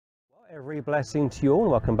Every blessing to you all,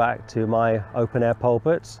 and welcome back to my open air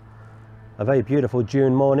pulpits. A very beautiful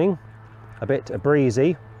June morning, a bit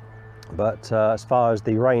breezy, but as far as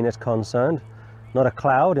the rain is concerned, not a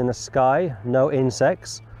cloud in the sky, no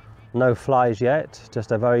insects, no flies yet,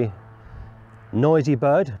 just a very noisy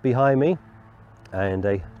bird behind me and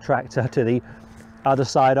a tractor to the other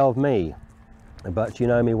side of me. But you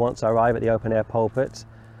know me, once I arrive at the open air pulpit,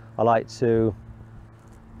 I like to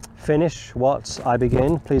finish what I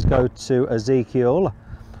begin. Please go to Ezekiel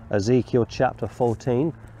chapter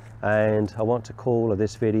 14, and I want to call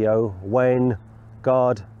this video When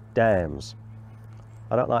God Damns.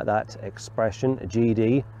 I don't like that expression,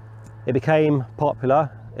 GD. It became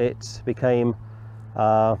popular, it became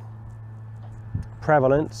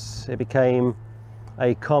prevalent, it became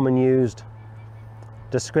a common used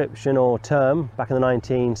description or term back in the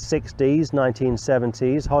 1960s,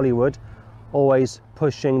 1970s. Hollywood always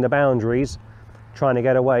pushing the boundaries, trying to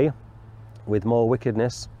get away with more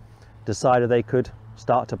wickedness, decided they could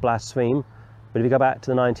start to blaspheme. But if you go back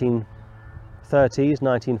to the 1930s,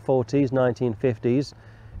 1940s, 1950s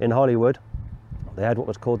in Hollywood, they had what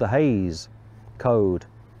was called the Hays Code,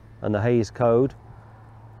 and the Hays Code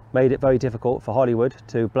made it very difficult for Hollywood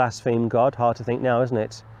to blaspheme God. Hard to think now, isn't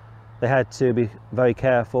it? They had to be very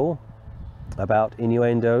careful about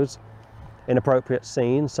innuendos, inappropriate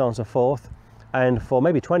scenes, so on and so forth. And for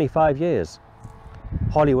maybe 25 years,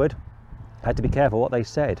 Hollywood had to be careful what they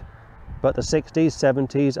said. But the 60s,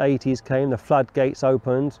 70s, 80s came, the floodgates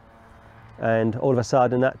opened, and all of a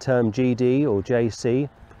sudden that term GD or JC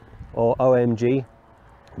or OMG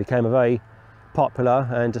became a very popular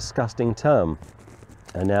and disgusting term.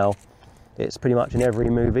 And now it's pretty much in every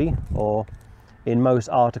movie or in most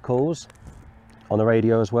articles on the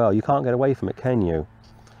radio as well. You can't get away from it, can you?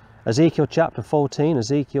 Ezekiel chapter 14,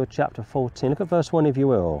 look at verse 1 if you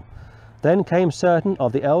will. Then came certain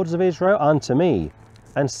of the elders of Israel unto me,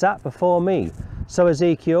 and sat before me. So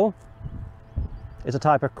Ezekiel is a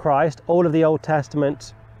type of Christ. All of the Old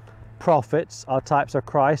Testament prophets are types of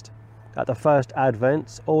Christ at the first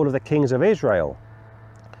advent. All of the kings of Israel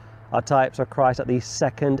are types of Christ at the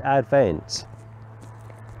second advent.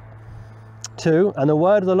 2, and the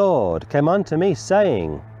word of the Lord came unto me,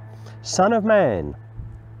 saying, Son of man,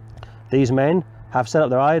 these men have set up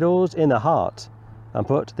their idols in their heart, and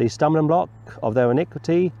put the stumbling block of their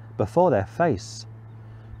iniquity before their face.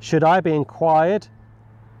 Should I be inquired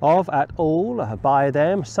of at all by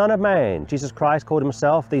them? Son of man. Jesus Christ called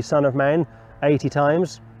himself the Son of Man 80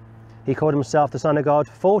 times. He called himself the Son of God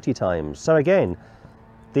 40 times. So again,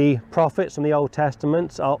 the prophets from the Old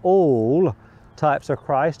Testament are all types of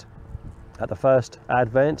Christ at the first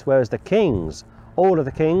advent, whereas the kings, all of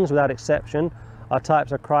the kings without exception, are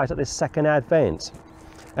types of Christ at this second advent.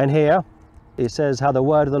 And here it says how the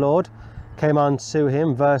word of the Lord came unto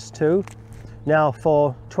him, verse 2. Now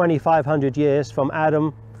for 2,500 years from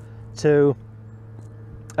Adam to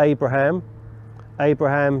Abraham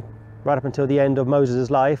right up until the end of Moses'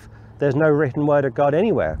 life, there's no written word of God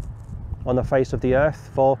anywhere on the face of the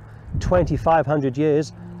earth. For 2,500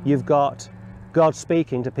 years you've got God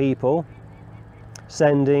speaking to people,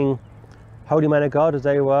 sending holy men of God as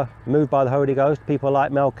they were moved by the Holy Ghost, people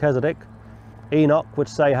like Melchizedek. Enoch would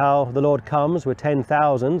say how the Lord comes with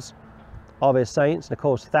 10,000s of his saints. And of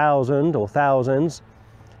course, thousand or thousands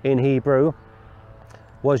in Hebrew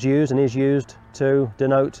was used and is used to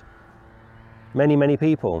denote many, many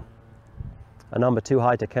people. A number too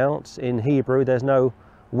high to count. In Hebrew, there's no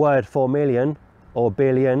word for million or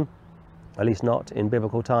billion, at least not in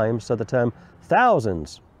biblical times. So the term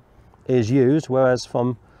thousands is used, whereas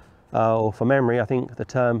from memory, I think the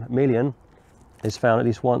term million is found at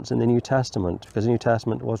least once in the New Testament, because the New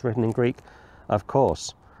Testament was written in Greek, of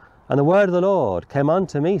course. And the word of the Lord came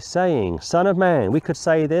unto me, saying, Son of man. We could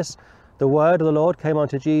say this, the word of the Lord came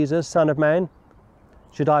unto Jesus, Son of man.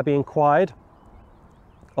 Should I be inquired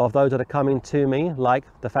of those that are coming to me, like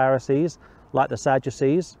the Pharisees, like the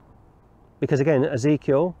Sadducees? Because again,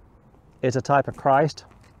 Ezekiel is a type of Christ,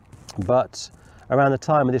 but around the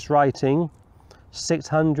time of this writing,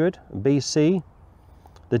 600 BC,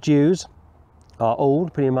 the Jews are all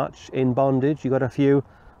pretty much in bondage. You got a few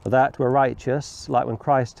that were righteous, like when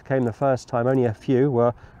Christ came the first time, only a few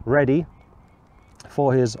were ready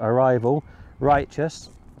for his arrival, righteous,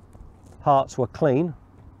 hearts were clean,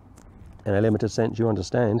 in a limited sense, you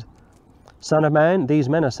understand. Son of man, these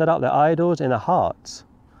men have set up their idols in their hearts.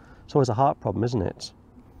 It's always a heart problem, isn't it?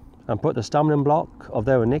 And put the stumbling block of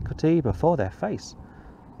their iniquity before their face.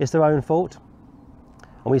 It's their own fault.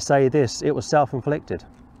 And we say this, it was self-inflicted.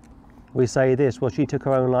 We say this, well, she took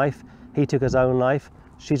her own life, he took his own life,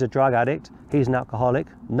 she's a drug addict, he's an alcoholic.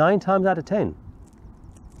 9 times out of 10,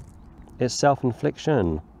 It's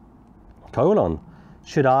self-infliction. Colon.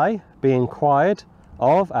 Should I be inquired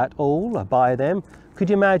of at all by them?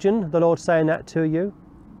 Could you imagine the Lord saying that to you?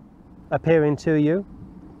 Appearing to you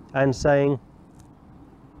and saying,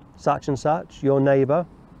 such and such, your neighbour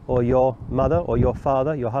or your mother or your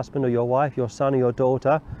father, your husband or your wife, your son or your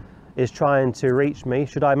daughter is trying to reach me.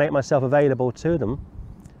 Should I make myself available to them?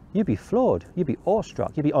 You'd be floored. You'd be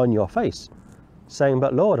awestruck. You'd be on your face saying,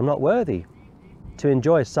 but Lord, I'm not worthy to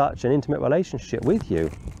enjoy such an intimate relationship with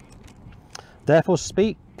you. Therefore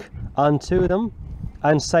speak unto them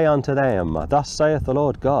and say unto them, thus saith the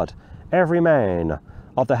Lord God, every man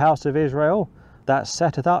of the house of Israel that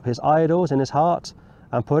setteth up his idols in his heart,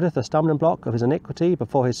 and putteth the stumbling block of his iniquity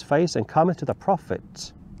before his face, and cometh to the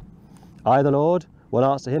prophet, I the Lord will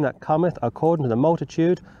answer him that cometh according to the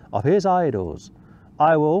multitude of his idols.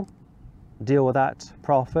 I will deal with that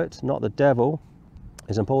prophet, not the devil.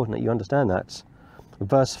 It's important that you understand that.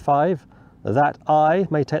 Verse 5, that I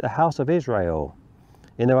may take the house of Israel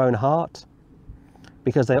in their own heart,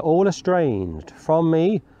 because they're all estranged from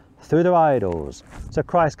me through their idols. So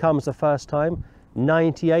Christ comes the first time,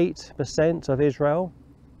 98% of Israel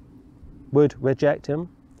would reject him,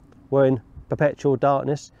 were in perpetual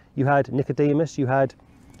darkness. You had Nicodemus, you had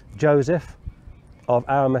Joseph of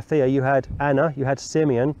Arimathea, you had Anna, you had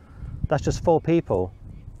Simeon. That's just 4 people.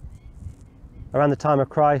 Around the time of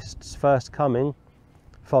Christ's first coming,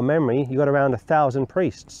 from memory, you got around 1,000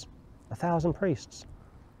 priests. 1,000 priests.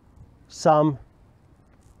 Some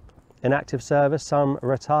in active service, some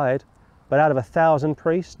retired, but out of 1,000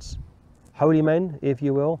 priests, holy men, if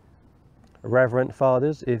you will, reverend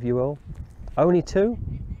fathers, if you will, only 2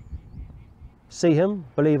 see him,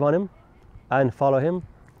 believe on him, and follow him.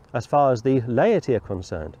 As far as the laity are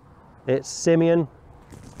concerned, it's Simeon,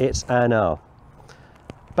 it's Anna.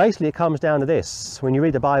 Basically, it comes down to this. When you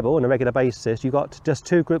read the Bible on a regular basis, you've got just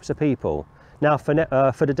 2 groups of people. Now,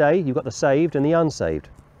 for today, you've got the saved and the unsaved,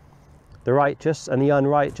 the righteous and the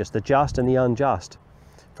unrighteous, the just and the unjust.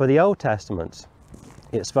 For the Old Testament,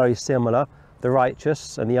 it's very similar, the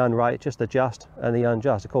righteous and the unrighteous, the just and the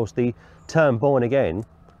unjust. Of course, the term born again,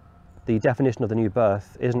 the definition of the new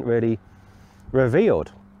birth, isn't really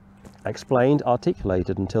revealed, explained,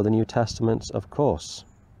 articulated until the New Testament, of course.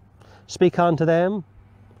 Speak unto them,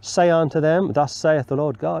 say unto them, thus saith the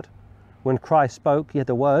Lord God. When Christ spoke, he had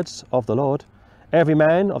the words of the Lord. Every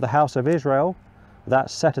man of the house of Israel that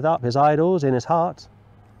setteth up his idols in his heart,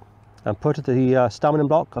 and putteth the stumbling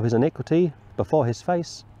block of his iniquity before his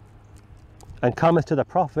face, and cometh to the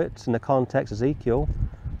prophet, in the context Ezekiel,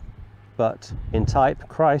 but in type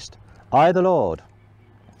Christ, I the Lord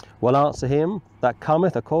will answer him that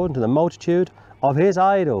cometh according to the multitude of his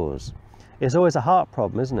idols. It's always a heart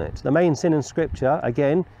problem, isn't it? The main sin in Scripture,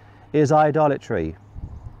 again, is idolatry.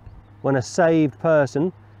 When a saved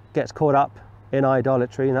person gets caught up in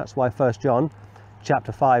idolatry, and that's why 1 John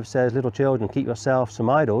chapter 5 says, little children, keep yourselves from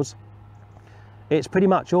idols, it's pretty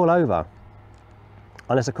much all over.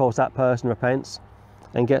 Unless, of course, that person repents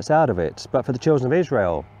and gets out of it. But for the children of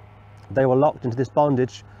Israel, they were locked into this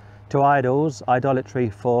bondage to idols, idolatry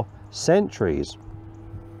for centuries.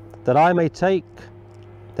 That I may take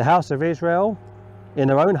the house of Israel in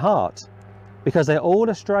their own heart, because they're all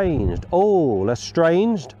estranged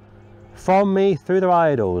from me through their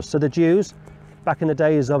idols. So the Jews, back in the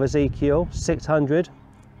days of Ezekiel, 600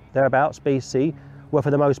 thereabouts BC, were for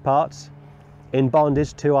the most part in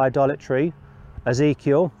bondage to idolatry.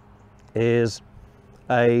 Ezekiel is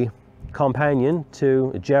a companion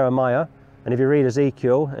to Jeremiah, and if you read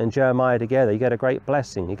Ezekiel and Jeremiah together, you get a great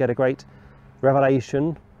blessing, you get a great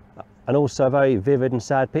revelation, and also a very vivid and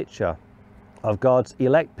sad picture of God's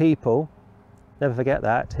elect people. Never forget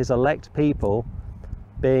that, his elect people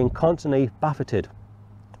being constantly buffeted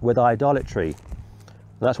with idolatry.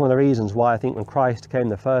 And that's one of the reasons why I think when Christ came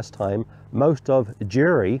the first time, most of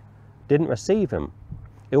Jewry didn't receive him.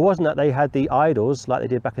 It wasn't that they had the idols like they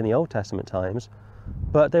did back in the Old Testament times,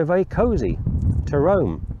 but they're very cozy to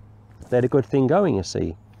Rome. They had a good thing going, you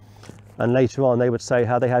see. And later on they would say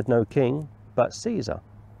how they had no king but Caesar.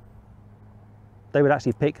 They would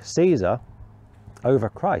actually pick Caesar over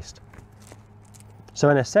Christ. So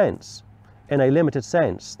in a sense, in a limited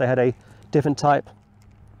sense, they had a different type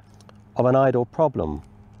of an idol problem.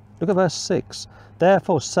 Look at verse 6.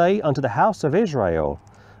 Therefore say unto the house of Israel,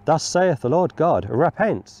 thus saith the Lord God,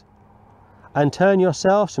 repent, and turn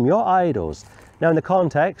yourselves from your idols. Now in the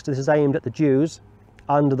context, this is aimed at the Jews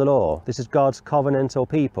under the law. This is God's covenantal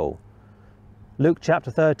people. Luke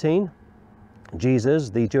chapter 13, Jesus,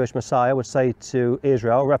 the Jewish Messiah, would say to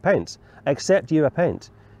Israel, repent, except you repent,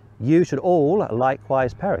 you should all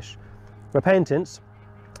likewise perish. Repentance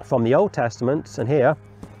from the Old Testament, and here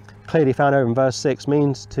clearly found over in verse 6,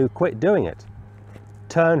 means to quit doing it,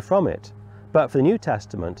 turn from it. But for the New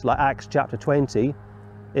Testament, like Acts chapter 20,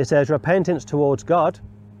 it says repentance towards God,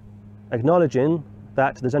 acknowledging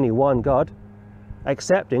that there's only one God,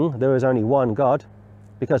 accepting there is only one God,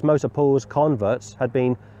 because most of Paul's converts had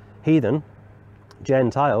been heathen,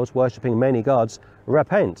 Gentiles, worshipping many gods.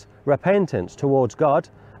 Repentance towards God,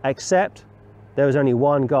 accept there is only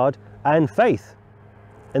one God, and faith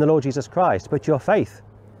in the Lord Jesus Christ. Put your faith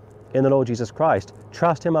in the Lord Jesus Christ.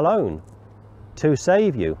 Trust him alone to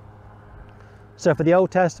save you. So for the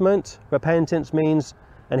Old Testament, repentance means,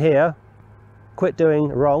 and here, quit doing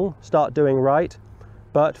wrong, start doing right.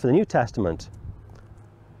 But for the New Testament,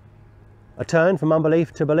 a turn from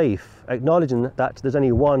unbelief to belief, acknowledging that there's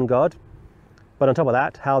only one God, but on top of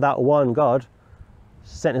that, how that one God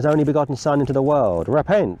sent his only begotten Son into the world.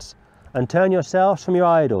 Repent and turn yourselves from your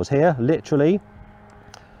idols, here, literally,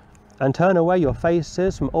 and turn away your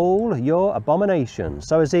faces from all your abominations.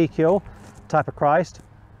 So Ezekiel, type of Christ,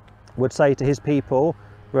 would say to his people,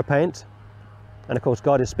 repent. And of course,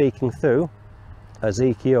 God is speaking through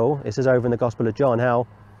Ezekiel. It says over in the Gospel of John how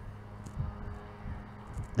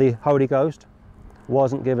the Holy Ghost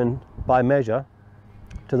wasn't given by measure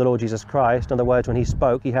to the Lord Jesus Christ. In other words, when he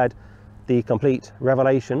spoke, he had the complete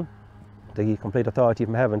revelation, the complete authority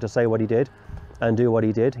from heaven to say what he did and do what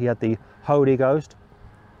he did. He had the Holy Ghost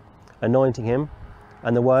anointing him,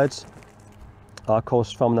 and the words are of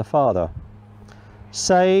course from the Father.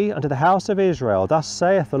 Say unto the house of Israel, thus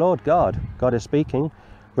saith the Lord God, God is speaking,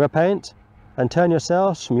 repent and turn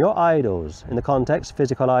yourselves from your idols. In the context,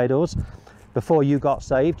 physical idols. Before you got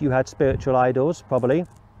saved, you had spiritual idols, probably.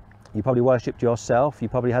 You probably worshipped yourself. You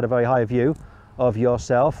probably had a very high view of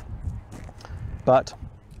yourself. But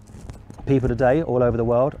people today, all over the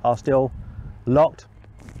world, are still locked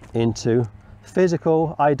into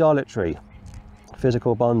physical idolatry,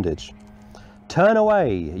 physical bondage. Turn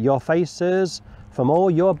away your faces from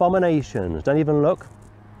all your abominations. Don't even look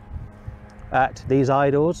at these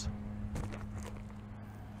idols.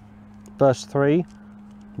 Verse 3,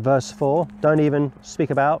 verse 4, don't even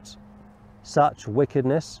speak about such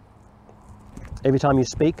wickedness. Every time you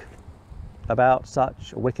speak about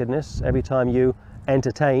such wickedness, every time you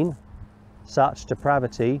entertain such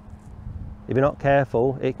depravity, if you're not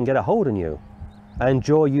careful, it can get a hold on you and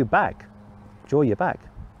draw you back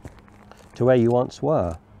to where you once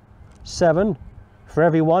were. 7, for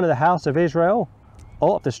every one of the house of Israel,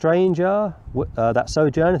 or the stranger that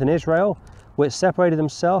sojourneth in Israel, which separated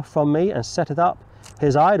himself from me, and setteth up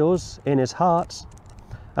his idols in his heart,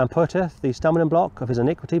 and putteth the stumbling block of his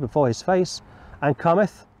iniquity before his face, and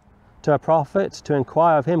cometh to a prophet to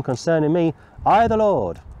inquire of him concerning me, I the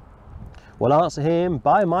Lord will answer him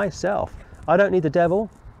by myself. I don't need the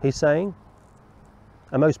devil, he's saying.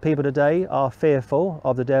 And most people today are fearful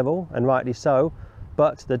of the devil, and rightly so,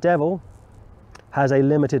 but the devil has a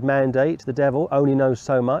limited mandate. The devil only knows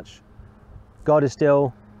so much. God is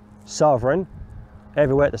still sovereign,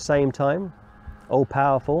 everywhere at the same time, all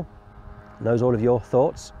powerful, knows all of your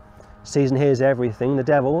thoughts, sees and hears everything. The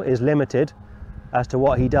devil is limited as to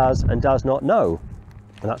what he does and does not know.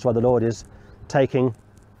 And that's why the Lord is taking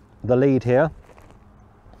the lead here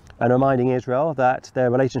and reminding Israel that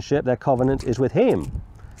their relationship, their covenant is with him,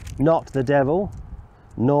 not the devil,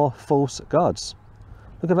 nor false gods.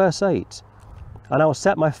 Look at verse 8. And I will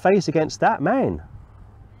set my face against that man,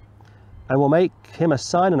 and will make him a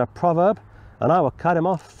sign and a proverb, and I will cut him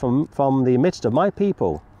off from the midst of my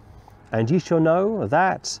people. And ye shall know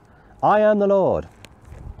that I am the Lord.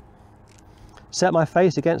 Set my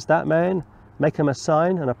face against that man, make him a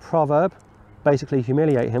sign and a proverb, basically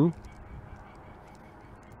humiliate him,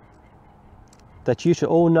 that you shall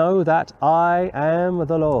all know that I am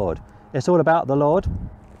the Lord. It's all about the Lord.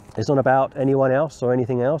 It's not about anyone else or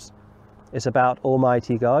anything else. It's about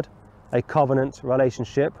Almighty God, a covenant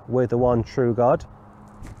relationship with the one true God.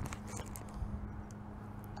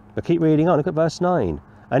 But keep reading on, look at verse 9.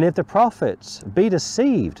 And if the prophets be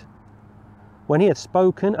deceived, when he hath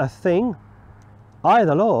spoken a thing, I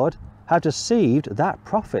the Lord have deceived that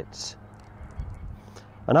prophet.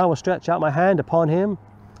 And I will stretch out my hand upon him,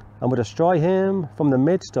 and will destroy him from the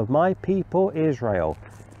midst of my people Israel.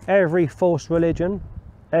 Every false religion,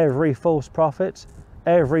 every false prophet,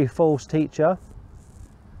 every false teacher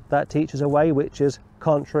that teaches a way which is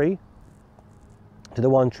contrary to the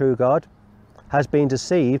one true God has been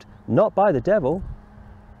deceived, not by the devil,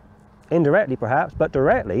 indirectly perhaps, but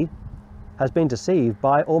directly has been deceived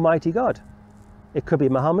by Almighty God. It could be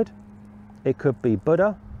Muhammad, it could be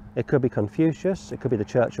Buddha, it could be Confucius, it could be the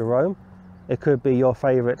Church of Rome, it could be your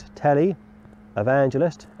favourite telly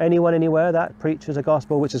evangelist, anyone anywhere that preaches a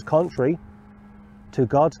gospel which is contrary to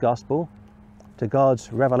God's gospel, to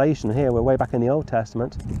God's revelation here, we're way back in the Old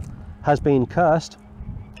Testament, has been cursed,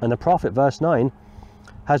 and the prophet, verse 9,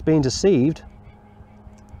 has been deceived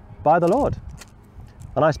by the Lord.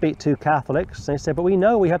 And I speak to Catholics, and they say, but we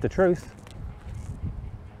know we have the truth.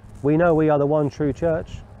 We know we are the one true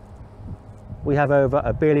church. We have over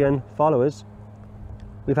 1 billion followers.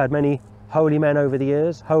 We've had many holy men over the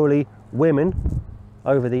years, holy women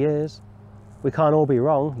over the years. We can't all be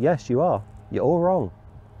wrong. Yes, you are. You're all wrong.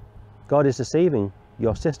 God is deceiving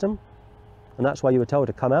your system, and that's why you were told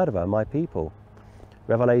to come out of her, my people.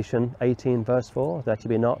 Revelation 18 verse 4, that you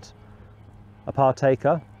be not a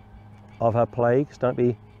partaker of her plagues. Don't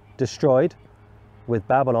be destroyed with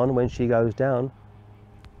Babylon when she goes down.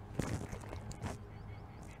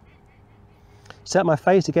 Set my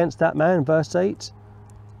face against that man, verse 8.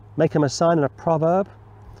 Make him a sign and a proverb,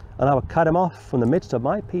 and I will cut him off from the midst of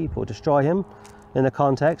my people. Destroy him, in the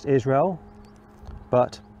context, Israel,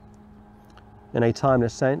 but in a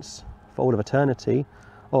timeless sense, for all of eternity,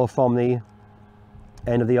 or from the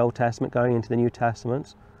end of the Old Testament going into the New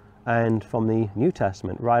Testament, and from the New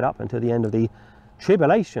Testament right up until the end of the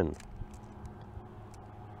tribulation.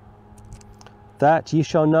 That ye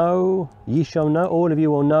shall know, all of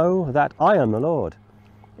you will know that I am the Lord.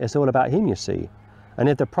 It's all about him, you see. And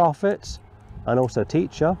if the prophet and also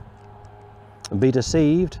teacher be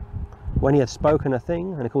deceived when he hath spoken a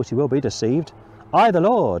thing, and of course he will be deceived, I the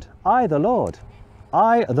Lord, I the Lord,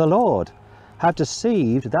 I the Lord have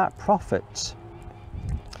deceived that prophet.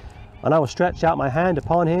 And I will stretch out my hand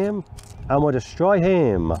upon him and will destroy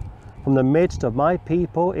him from the midst of my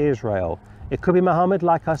people Israel. It could be Muhammad,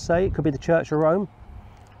 like I say. It could be the Church of Rome.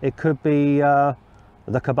 It could be the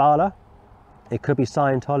Kabbalah. It could be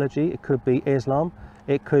Scientology. It could be Islam.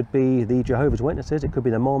 It could be the Jehovah's Witnesses. It could be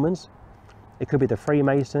the Mormons. It could be the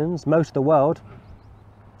Freemasons. Most of the world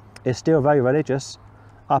is still very religious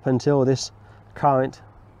up until this current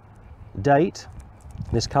date,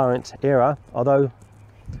 this current era. Although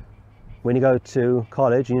when you go to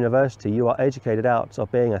college, university, you are educated out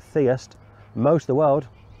of being a theist. Most of the world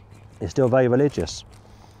is still very religious,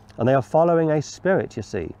 and they are following a spirit, you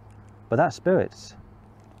see, but that spirit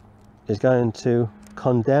is going to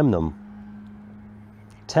condemn them.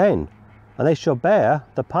 10, and they shall bear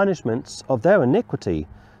the punishments of their iniquity,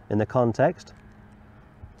 in the context,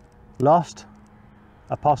 lost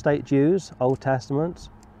apostate Jews, Old Testament,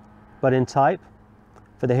 but in type,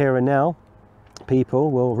 for the here and now, people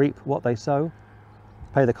will reap what they sow,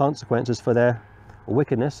 pay the consequences for their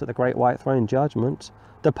wickedness at the great white throne judgment.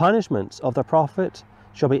 The punishment of the prophet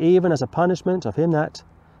shall be even as a punishment of him that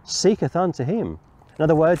seeketh unto him. In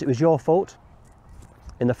other words, it was your fault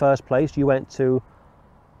in the first place. You went to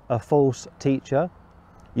a false teacher.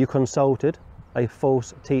 You consulted a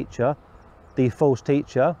false teacher. The false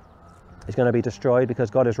teacher is going to be destroyed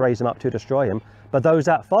because God has raised him up to destroy him. But those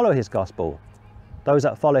that follow his gospel, those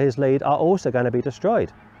that follow his lead, are also going to be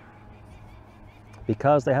destroyed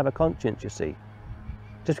because they have a conscience, you see.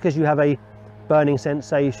 Just because you have a burning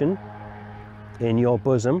sensation in your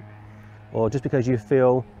bosom, or just because you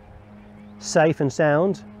feel safe and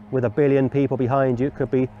sound with 1 billion people behind you, it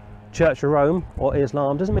could be Church of Rome or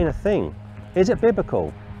Islam, doesn't mean a thing. Is it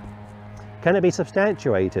biblical? Can it be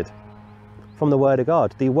substantiated from the Word of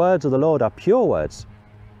God? The words of the Lord are pure words,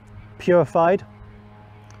 purified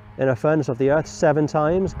in a furnace of the earth 7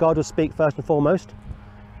 times. God will speak first and foremost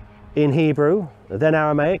in Hebrew, then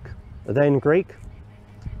Aramaic, then Greek,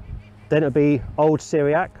 then it would be Old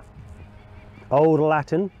Syriac, Old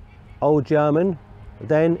Latin, Old German,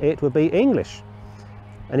 then it would be English.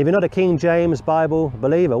 And if you're not a King James Bible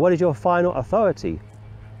believer, what is your final authority?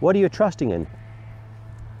 What are you trusting in?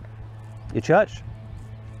 Your church?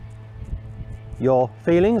 Your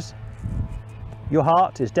feelings? Your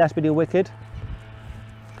heart is desperately wicked.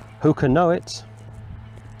 Who can know it?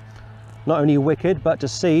 Not only wicked, but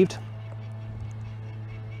deceived.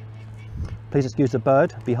 Please excuse the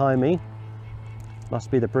bird behind me.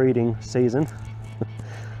 Must be the breeding season.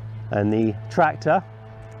 And the tractor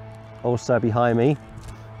also behind me.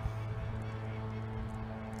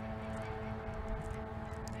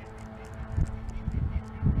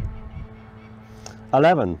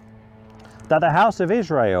 "11, that the house of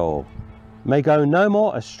Israel may go no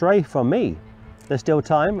more astray from me." There's still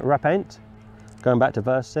time. Repent. Going back to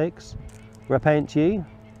verse 6. Repent ye.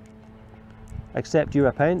 Except you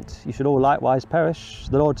repent, you should all likewise perish.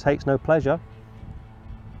 The Lord takes no pleasure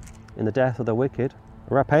in the death of the wicked.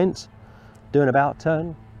 Repent. Do an about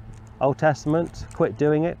turn. Old Testament, quit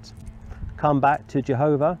doing it. Come back to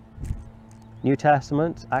Jehovah. New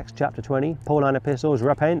Testament, Acts chapter 20, Pauline epistles,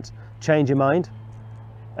 repent, change your mind.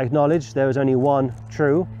 Acknowledge there is only one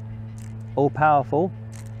true all-powerful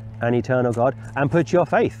and eternal God, and put your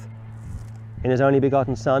faith in his only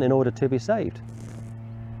begotten Son in order to be saved.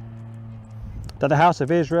 That the house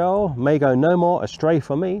of Israel may go no more astray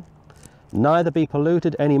from me, neither be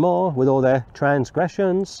polluted any more with all their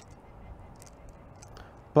transgressions,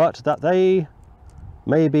 but that they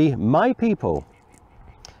may be my people,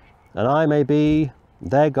 and I may be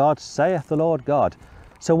their God, saith the Lord God.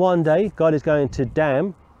 So one day God is going to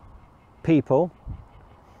damn people,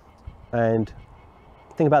 and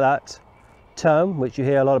think about that term which you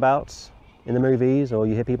hear a lot about in the movies, or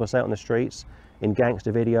you hear people say it on the streets, in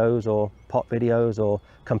gangster videos or pop videos or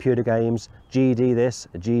computer games, GD this,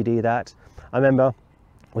 GD that. I remember,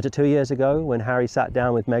 was it 2 years ago, when Harry sat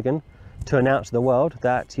down with Meghan to announce to the world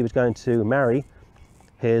that he was going to marry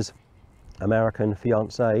his American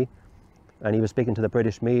fiancée, and he was speaking to the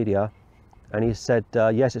British media, and he said,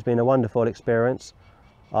 yes, it's been a wonderful experience.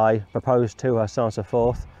 I proposed to her, so on and so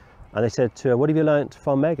forth. And they said to her, what have you learnt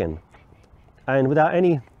from Meghan? And without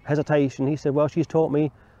any hesitation, he said, well, she's taught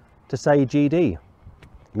me to say GD,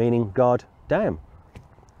 meaning God damn.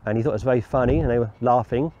 And he thought it was very funny, and they were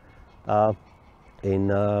laughing in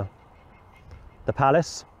the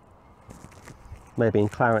palace, maybe in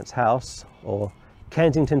Clarence House or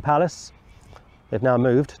Kensington Palace. They've now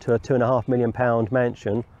moved to a £2.5 million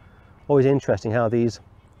mansion. Always interesting how these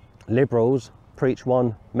liberals preach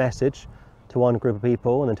one message to one group of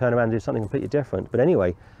people and then turn around and do something completely different. But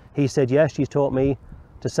anyway, he said, yes, she's taught me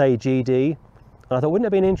to say GD. And I thought, wouldn't it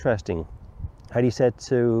have been interesting had he said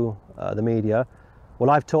to the media, well,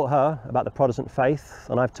 I've taught her about the Protestant faith,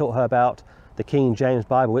 and I've taught her about the King James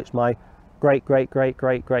Bible, which my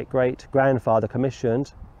great-great-great-great-great-grandfather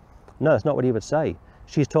commissioned. No, that's not what he would say.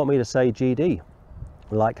 She's taught me to say GD,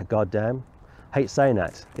 like goddamn. Hate saying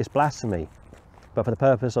that. It's blasphemy. But for the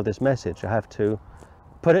purpose of this message, I have to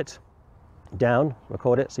put it down,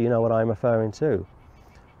 record it, so you know what I'm referring to.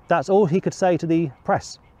 That's all he could say to the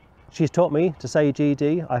press. She's taught me to say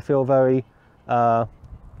GD. I feel very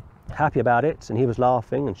happy about it. And he was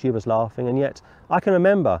laughing and she was laughing. And yet I can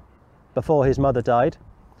remember before his mother died,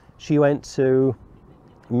 she went to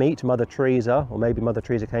meet Mother Teresa, or maybe Mother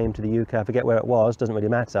Teresa came to the UK. I forget where it was, doesn't really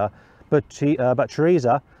matter. But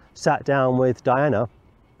Teresa sat down with Diana,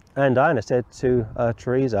 and Diana said to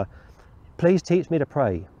Teresa, please teach me to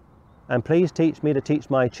pray, and please teach me to teach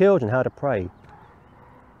my children how to pray.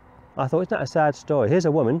 I thought, isn't that a sad story? Here's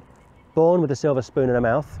a woman born with a silver spoon in her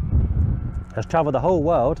mouth, has travelled the whole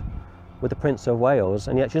world with the Prince of Wales,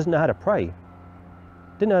 and yet she doesn't know how to pray.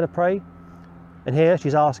 Didn't know how to pray. And here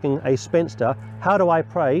she's asking a spinster, how do I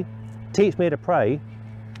pray? Teach me to pray.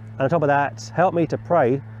 And on top of that, help me to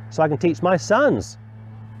pray so I can teach my sons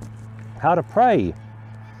how to pray.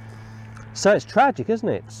 So it's tragic, isn't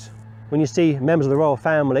it? When you see members of the royal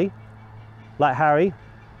family, like Harry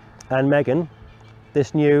and Meghan,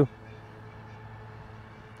 this new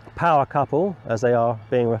power couple, as they are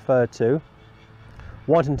being referred to,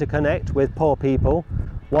 wanting to connect with poor people,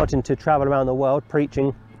 wanting to travel around the world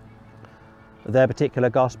preaching their particular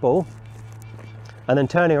gospel, and then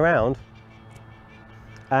turning around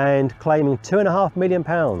and claiming £2.5 million,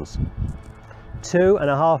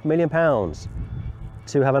 £2.5 million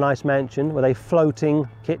to have a nice mansion with a floating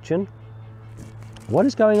kitchen. What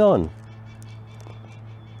is going on?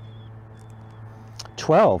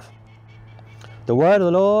 12. The word of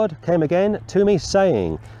the Lord came again to me,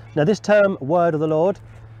 saying. Now this term, word of the Lord,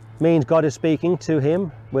 means God is speaking to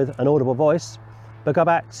him with an audible voice. But go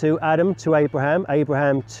back to Adam to Abraham,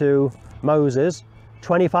 Abraham to Moses,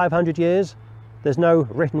 2,500 years. There's no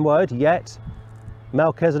written word yet.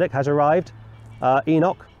 Melchizedek has arrived.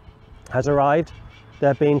 Enoch has arrived. There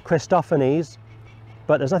have been Christophanies,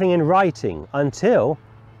 but there's nothing in writing until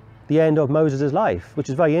the end of Moses' life, which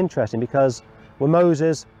is very interesting, because when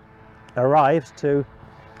Moses arrives to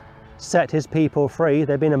set his people free,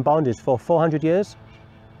 they've been in bondage for 400 years.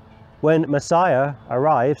 When Messiah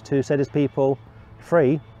arrives to set his people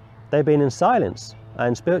free, they've been in silence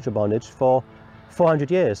and spiritual bondage for 400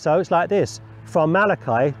 years. So it's like this, from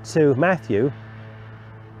Malachi to Matthew,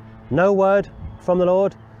 no word from the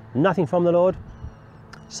Lord, nothing from the Lord,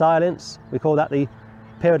 silence. We call that the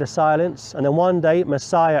period of silence. And then one day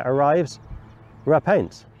Messiah arrives.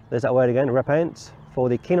 Repent, there's that word again, repent, for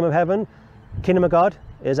the kingdom of heaven, kingdom of God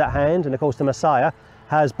is at hand. And of course the Messiah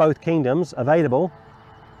has both kingdoms available.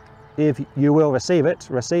 If you will receive it,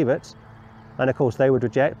 receive it. And of course they would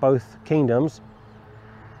reject both kingdoms.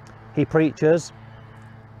 He preaches,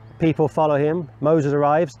 people follow him. Moses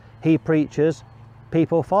arrives, he preaches,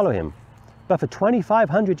 people follow him. But for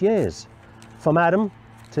 2,500 years, from Adam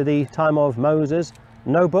to the time of Moses,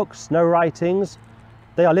 no books, no writings.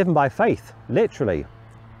 They are living by faith, literally.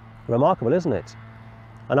 Remarkable, isn't it?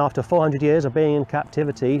 And after 400 years of being in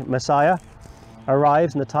captivity, Messiah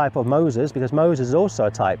arrives in the type of Moses, because Moses is also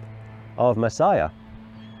a type of Messiah.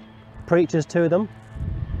 Preaches to them,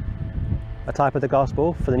 a type of the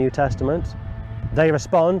gospel for the New Testament. They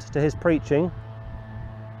respond to his preaching,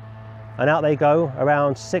 and out they go,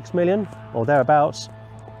 around 6 million or thereabouts.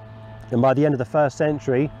 And by the end of the 1st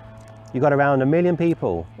century, you've got around 1 million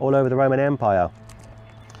people all over the Roman Empire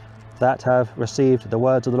that have received the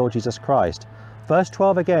words of the Lord Jesus Christ. Verse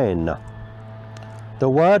 12 again. The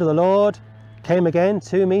word of the Lord came again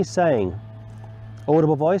to me, saying,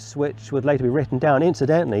 audible voice, which would later be written down.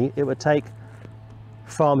 Incidentally, it would take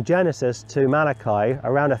from Genesis to Malachi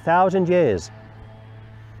around 1,000 years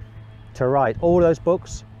to write. All those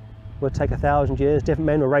books would take 1,000 years. Different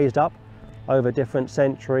men were raised up over different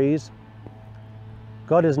centuries.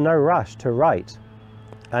 God is in no rush to write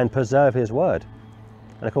and preserve his word.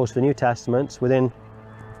 And of course, the New Testament, within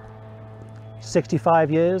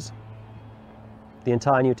 65 years, the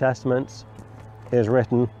entire New Testament is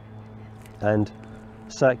written and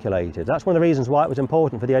circulated. That's one of the reasons why it was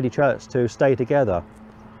important for the early church to stay together,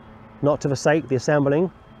 not to forsake the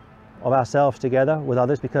assembling of ourselves together with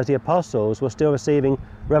others, because the apostles were still receiving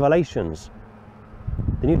revelations.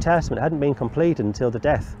 The New Testament hadn't been completed until the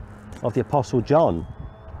death of the Apostle John,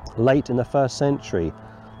 late in the 1st century.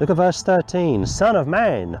 Look at verse 13. Son of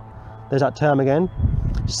man, there's that term again.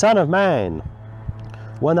 Son of man,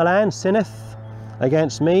 when the land sinneth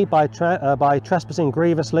against me by trespassing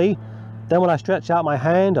grievously, then will I stretch out my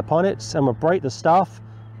hand upon it, and will break the staff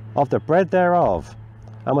of the bread thereof,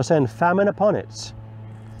 and will send famine upon it,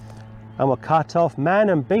 and will cut off man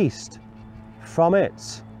and beast from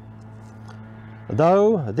it.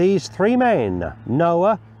 Though these 3 men,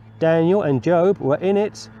 Noah, Daniel, and Job, were in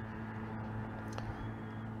it,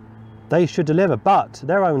 they should deliver but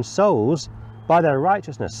their own souls by their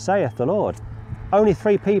righteousness, saith the Lord. Only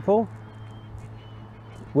 3 people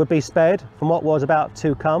would be spared from what was about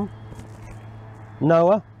to come.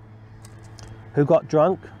 Noah, who got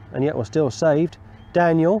drunk and yet was still saved.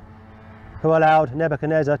 Daniel, who allowed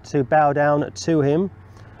Nebuchadnezzar to bow down to him.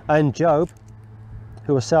 And Job,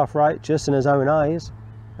 who was self-righteous in his own eyes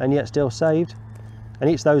and yet still saved. And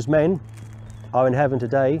each of those men are in heaven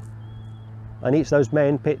today. And each of those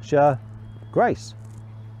men picture grace,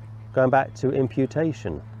 going back to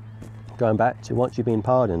imputation, going back to once you've been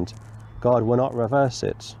pardoned, God will not reverse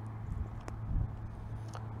it.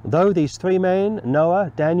 Though these 3 men,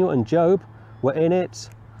 Noah, Daniel, and Job, were in it,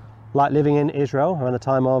 like living in Israel around the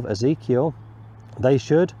time of Ezekiel, they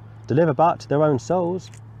should deliver but their own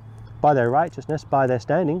souls by their righteousness, by their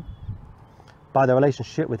standing, by their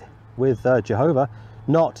relationship with Jehovah,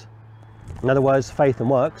 not, in other words, faith and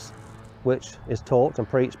works, which is taught and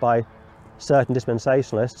preached by certain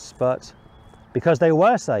dispensationalists, but because they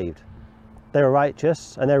were saved, they were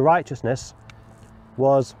righteous, and their righteousness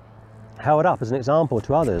was held up as an example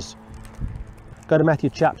to others. Go to Matthew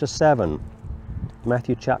chapter 7.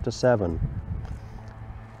 Matthew chapter 7.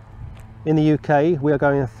 In the UK, we are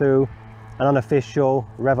going through an unofficial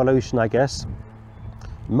revolution, I guess.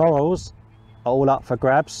 Morals are all up for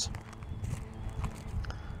grabs.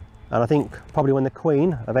 And I think probably when the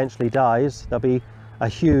Queen eventually dies, there'll be a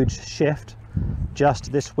huge shift.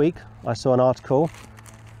 Just this week, I saw an article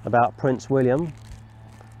about Prince William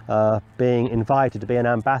being invited to be an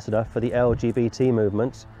ambassador for the LGBT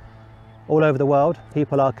movement. All over the world,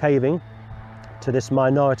 people are caving to this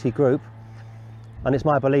minority group. And it's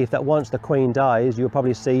my belief that once the Queen dies, you'll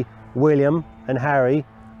probably see William and Harry,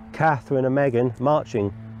 Catherine and Meghan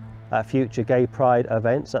marching at future gay pride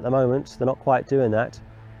events. At the moment, they're not quite doing that.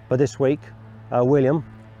 But this week, William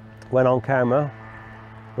went on camera,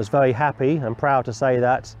 was very happy and proud to say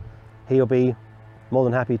that he'll be more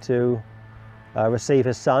than happy to receive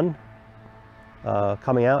his son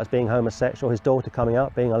coming out as being homosexual, his daughter coming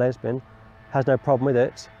out being a lesbian, has no problem with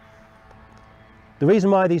it. The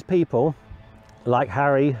reason why these people, like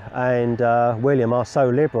Harry and William, are so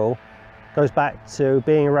liberal goes back to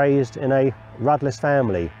being raised in a rudderless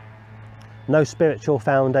family, no spiritual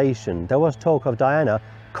foundation. There was talk of Diana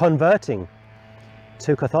converting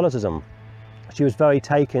to Catholicism. She was very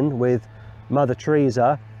taken with Mother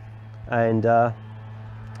Teresa and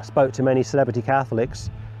spoke to many celebrity Catholics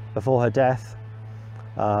before her death.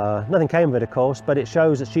 Nothing came of it, of course, but it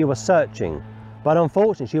shows that she was searching. But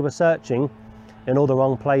unfortunately, she was searching in all the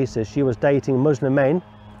wrong places. She was dating Muslim men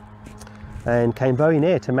and came very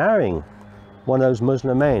near to marrying one of those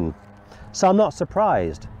Muslim men. So I'm not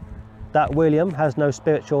surprised that William has no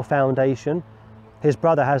spiritual foundation. His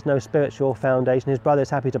brother has no spiritual foundation. His brother is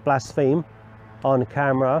happy to blaspheme on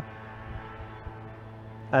camera.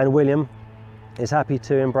 And William is happy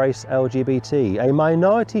to embrace LGBT, a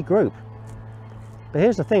minority group. But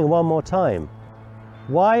here's the thing, one more time.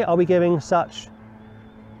 Why are we giving such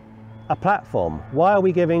a platform? Why are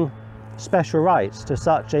we giving special rights to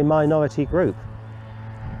such a minority group?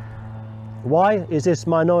 Why is this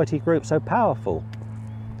minority group so powerful?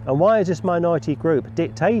 And why is this minority group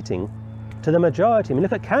dictating to the majority? I mean,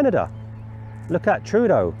 look at Canada. Look at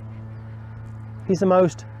Trudeau. He's the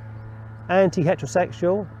most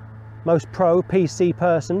anti-heterosexual, most pro-PC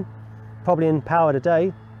person probably in power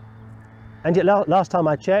today. And yet last time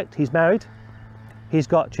I checked, he's married. He's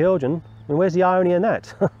got children. I mean, where's the irony in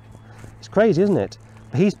that? It's crazy, isn't it?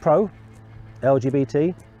 He's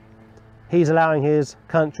pro-LGBT. He's allowing his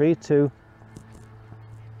country to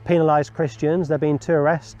penalise Christians. There have been 2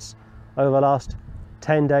 arrests over the last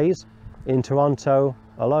 10 days in Toronto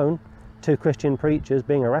alone. 2 Christian preachers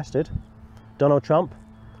being arrested. Donald Trump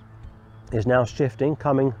is now shifting,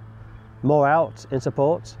 coming more out in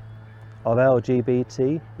support of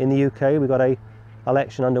LGBT. In the UK, we've got an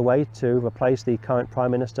election underway to replace the current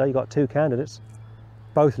Prime Minister. You've got 2 candidates,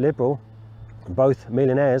 both Liberal, both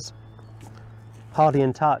millionaires, hardly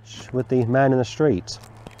in touch with the man in the street.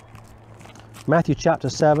 Matthew chapter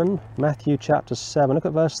 7, look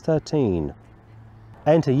at verse 13.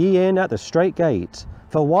 Enter ye in at the strait gate,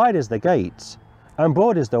 for wide is the gate, and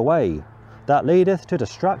broad is the way that leadeth to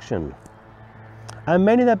destruction. And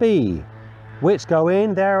many there be which go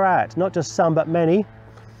in thereat, not just some but many.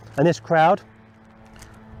 And this crowd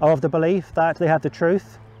are of the belief that they have the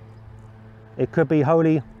truth. It could be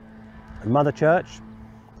Holy Mother Church,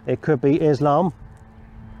 it could be Islam,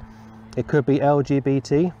 it could be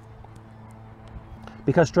LGBT.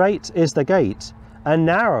 Because strait is the gate, and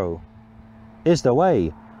narrow is the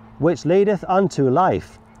way which leadeth unto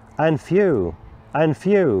life, and few, and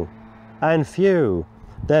few, and few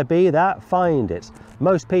there be that find it.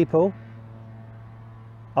 Most people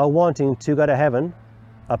are wanting to go to heaven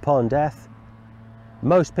upon death.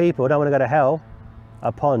 Most people don't want to go to hell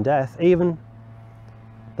upon death. Even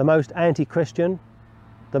the most anti-Christian,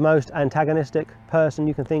 the most antagonistic person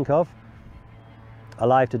you can think of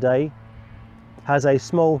alive today has a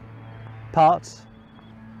small part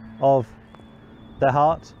of their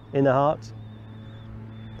heart, in their heart.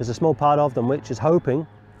 There's a small part of them which is hoping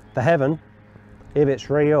for heaven, if it's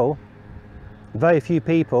real. Very few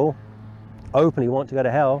people openly want to go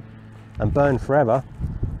to hell and burn forever.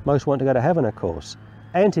 Most want to go to heaven, of course.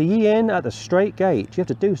 Enter ye in at the strait gate. You have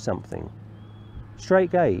to do something.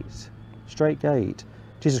 Strait gate, strait gate.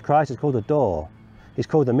 Jesus Christ is called the door. He's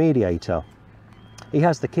called the mediator. He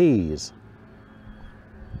has the keys.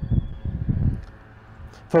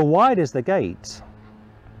 For wide is the gate,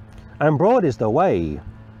 and broad is the way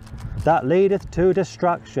that leadeth to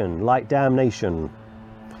destruction, like damnation.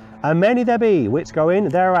 And many there be which go in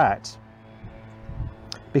thereat.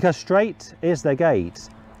 Because strait is the gate.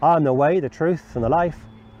 I am the way, the truth, and the life.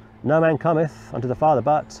 No man cometh unto the Father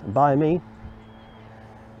but by me.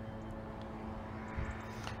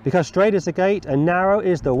 Because strait is the gate, and narrow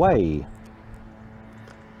is the way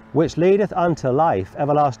which leadeth unto life,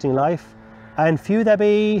 everlasting life, and few there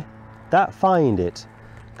be that find it.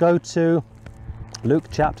 Go to Luke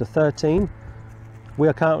chapter 13. We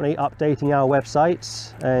are currently updating our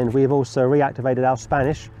websites, and we've also reactivated our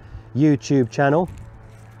Spanish YouTube channel.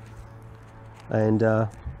 And over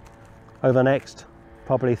the next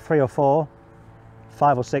probably 3 or 4,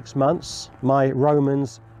 5 or 6 months, my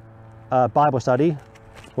Romans Bible study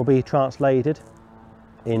will be translated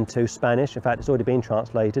into Spanish. In fact, it's already been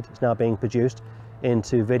translated. It's now being produced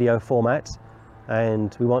into video format,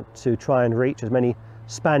 and we want to try and reach as many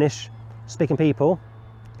Spanish speaking people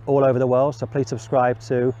all over the world. So please subscribe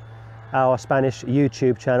to our Spanish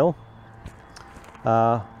YouTube channel.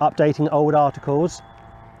 Updating old articles,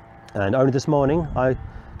 and only this morning I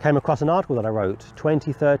came across an article that I wrote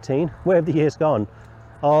 2013, where have the years gone,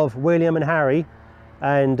 of William and Harry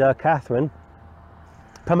and Catherine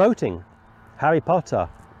promoting Harry Potter,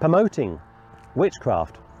 promoting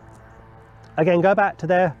witchcraft. Again, go back to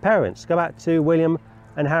their parents, go back to William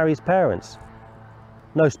and Harry's parents.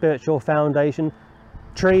 No spiritual foundation.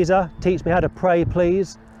 Teresa, teach me how to pray,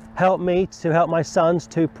 please. Help me to help my sons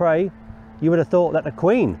to pray. You would have thought that the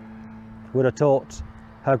Queen would have taught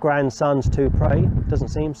her grandsons to pray. Doesn't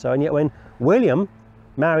seem so. And yet when William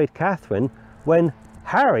married Catherine, when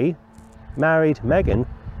Harry married Meghan,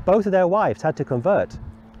 both of their wives had to convert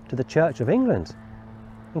to the Church of England.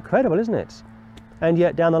 Incredible, isn't it? And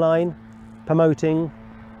yet down the line, promoting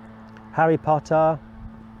Harry Potter,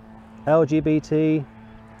 LGBT,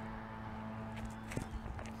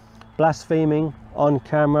 blaspheming on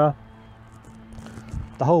camera.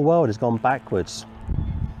 The whole world has gone backwards.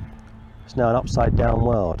 It's now an upside down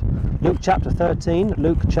world. Luke chapter 13.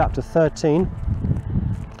 Luke chapter 13.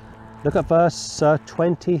 Look at verse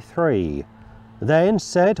 23. Then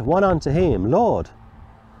said one unto him, Lord,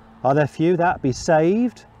 are there few that be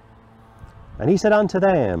saved? And he said unto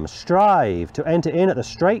them, strive to enter in at the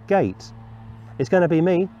strait gate. It's going to be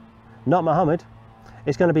me, not Muhammad.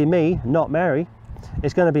 It's going to be me, not Mary.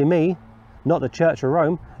 It's going to be me, not the Church of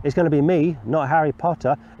Rome. It's going to be me, not Harry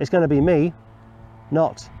Potter. It's going to be me,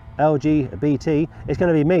 not LGBT. It's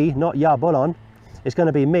going to be me, not Yabulon. It's going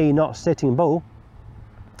to be me, not Sitting Bull.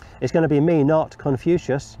 It's going to be me, not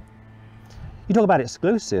Confucius. You talk about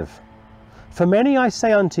exclusive. For many, I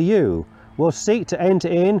say unto you, will seek to enter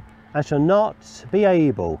in and shall not be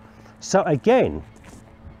able. So again,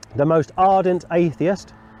 the most ardent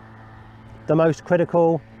atheist, the most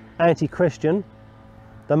critical anti-Christian,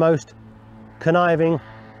 the most conniving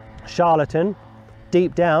charlatan,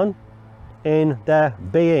 deep down in their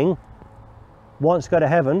being, wants to go to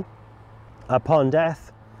heaven upon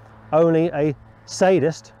death. Only a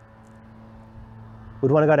sadist would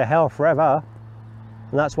want to go to hell forever.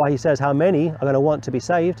 And that's why he says how many are going to want to be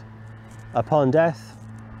saved upon death,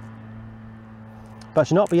 but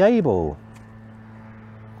shall not be able.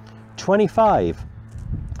 25.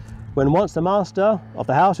 When once the master of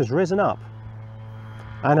the house is risen up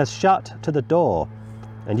and has shut to the door,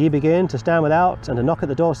 and ye begin to stand without and to knock at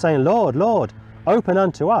the door, saying, Lord, Lord, open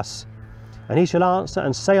unto us. And he shall answer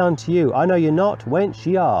and say unto you, I know you not whence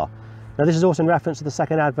ye are. Now this is also in reference to the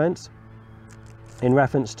second advent, in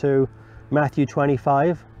reference to Matthew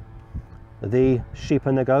 25, the sheep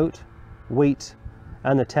and the goat, wheat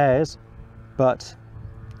and the tares. But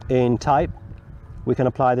in type, we can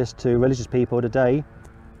apply this to religious people today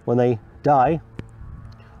when they die,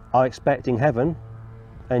 are expecting heaven,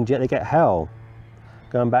 and yet they get hell.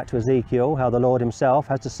 Going back to Ezekiel, how the Lord himself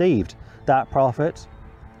has deceived that prophet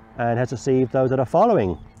and has deceived those that are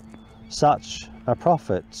following such a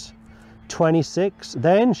prophet. 26.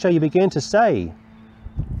 Then shall you begin to say,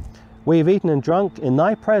 we have eaten and drunk in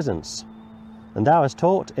thy presence, and thou hast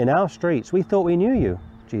taught in our streets. We thought we knew you,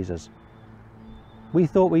 Jesus. We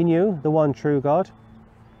thought we knew the one true God.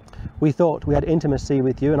 We thought we had intimacy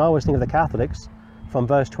with you. And I always think of the Catholics from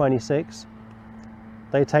verse 26.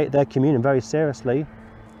 They take their communion very seriously.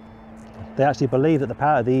 They actually believe that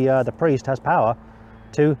the priest has power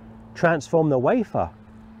to transform the wafer,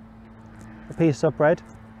 a piece of bread,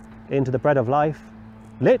 into the bread of life,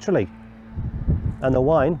 literally, and the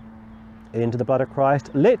wine into the blood of Christ,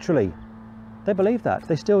 literally. They believe that.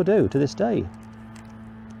 They still do to this day.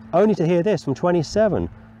 Only to hear this from 27.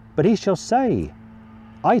 But he shall say,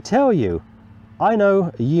 I tell you, I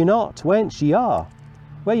know ye not whence ye are.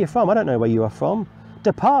 Where you from? I don't know where you are from.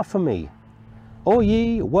 Depart from me, all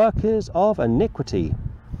ye workers of iniquity.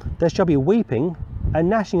 There shall be weeping and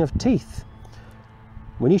gnashing of teeth,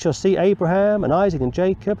 when ye shall see Abraham and Isaac and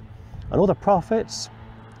Jacob and all the prophets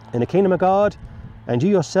in the kingdom of God, and you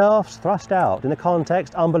yourselves thrust out. In the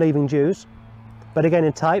context, unbelieving Jews, but again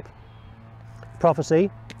in type, prophecy,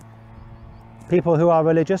 people who are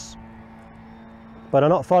religious but are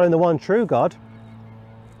not following the one true God,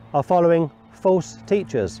 are following false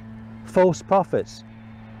teachers, false prophets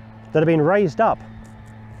that have been raised up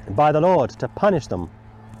by the Lord to punish them.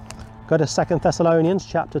 Go to 2 Thessalonians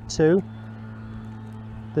chapter 2.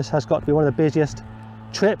 This has got to be one of the busiest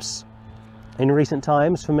trips in recent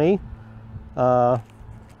times for me. Not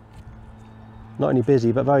only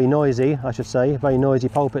busy, but very noisy, I should say. Very noisy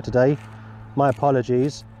pulpit today. My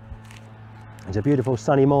apologies. It's a beautiful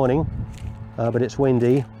sunny morning, but it's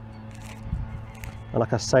windy. And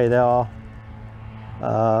like I say, there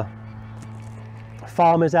are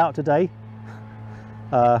farmers out today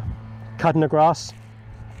cutting the grass,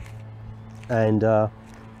 and a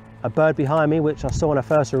bird behind me, which I saw when I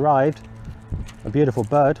first arrived, a beautiful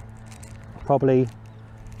bird, probably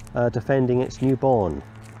defending its newborn.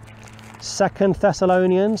 2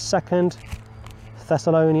 Thessalonians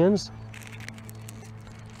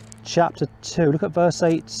chapter 2, look at verse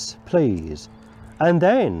 8 please. And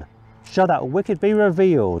then shall that wicked be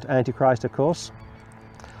revealed, Antichrist of course,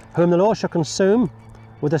 whom the Lord shall consume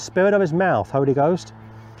with the spirit of his mouth, Holy Ghost,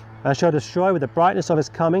 and shall destroy with the brightness of his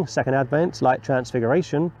coming, second advent, like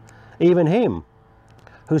transfiguration, even him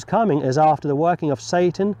whose coming is after the working of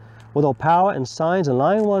Satan, with all power and signs and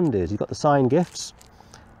lying wonders. You've got the sign gifts,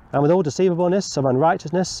 and with all deceivableness of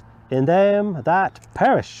unrighteousness in them that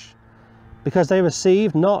perish, because they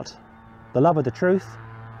received not the love of the truth,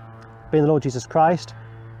 being the Lord Jesus Christ,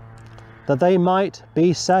 that they might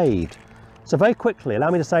be saved. So very quickly, allow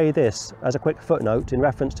me to say this as a quick footnote in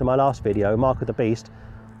reference to my last video, Mark of the Beast.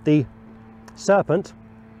 The serpent,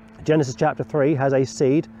 Genesis chapter 3, has a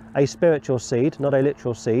seed, a spiritual seed, not a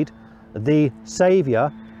literal seed. The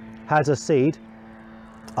Saviour has a seed,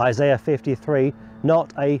 Isaiah 53,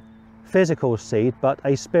 not a physical seed, but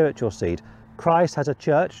a spiritual seed. Christ has a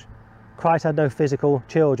church. Christ had no physical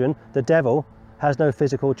children. The devil has no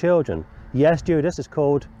physical children. Yes, Judas is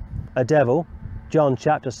called a devil, John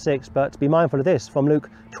chapter 6, but be mindful of this from Luke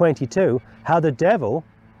 22, how the devil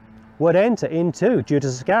would enter into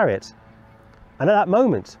Judas Iscariot. And at that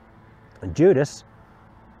moment, Judas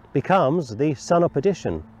becomes the son of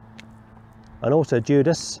perdition. And also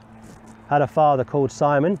Judas had a father called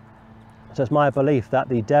Simon. So it's my belief that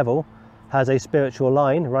the devil has a spiritual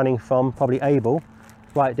line running from probably Abel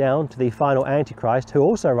right down to the final Antichrist, who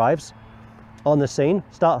also arrives on the scene,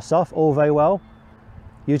 starts off all very well,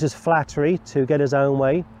 uses flattery to get his own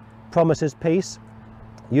way, promises peace,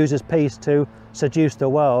 uses peace to seduce the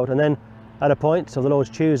world, and then at a point of the Lord's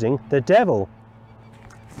choosing, the devil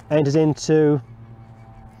enters into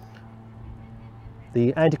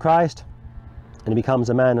the Antichrist and he becomes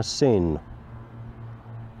a man of sin.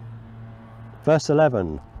 Verse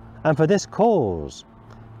 11, and for this cause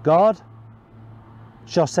God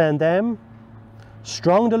shall send them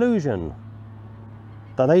strong delusion,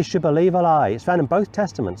 that they should believe a lie. It's found in both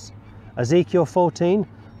Testaments. Ezekiel 14,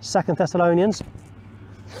 2 Thessalonians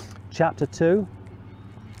chapter 2.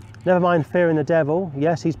 Never mind fearing the devil.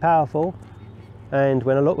 Yes, he's powerful. And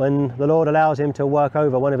when the Lord allows him to work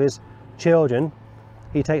over one of his children,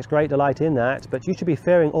 he takes great delight in that. But you should be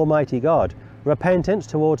fearing Almighty God. Repentance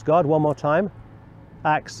towards God, one more time.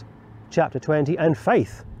 Acts chapter 20. And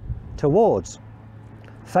faith towards,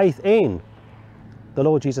 faith in the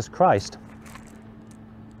Lord Jesus Christ.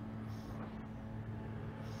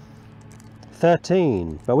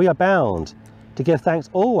 13, but we are bound to give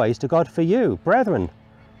thanks always to God for you, brethren,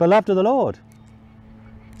 beloved of the Lord,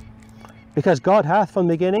 because God hath from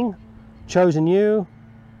the beginning chosen you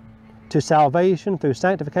to salvation through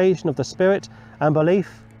sanctification of the Spirit and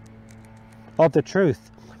belief of the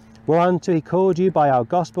truth, whereunto he called you by our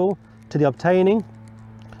gospel to the obtaining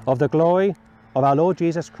of the glory of our Lord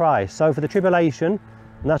Jesus Christ. So for the tribulation,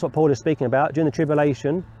 and that's what Paul is speaking about, during the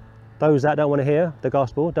tribulation, those that don't want to hear the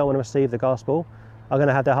gospel, don't want to receive the gospel, are going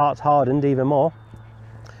to have their hearts hardened even more,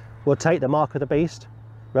 will take the mark of the beast,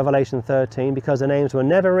 Revelation 13, because their names were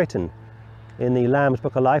never written in the Lamb's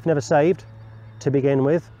Book of Life, never saved to begin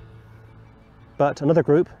with. But another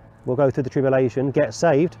group will go through the tribulation, get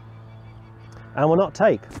saved, and will not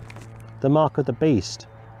take the mark of the beast.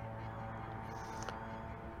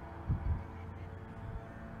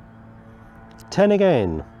 Ten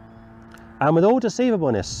again, and with all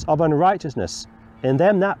deceivableness of unrighteousness in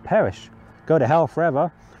them that perish, go to hell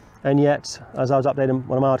forever. And yet, as I was updating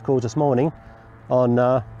one of my articles this morning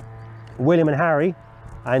on William and Harry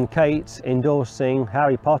and Kate endorsing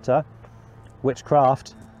Harry Potter,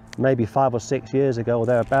 witchcraft, maybe 5 or 6 years ago or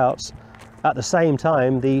thereabouts, at the same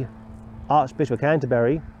time the Archbishop of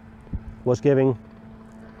Canterbury was giving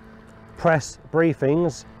press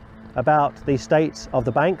briefings about the state of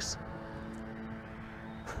the banks,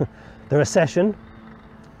 the recession,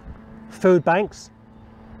 food banks.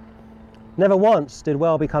 Never once did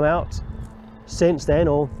Welby come out since then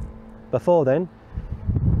or before then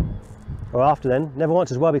or after then. Never once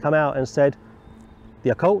has Welby come out and said the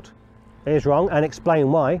occult is wrong and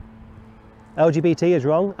explain why. LGBT is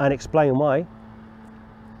wrong and explain why.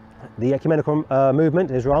 The ecumenical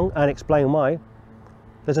movement is wrong and explain why.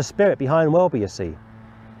 There's a spirit behind Welby, you see.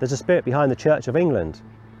 There's a spirit behind the Church of England.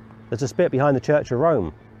 There's a spirit behind the Church of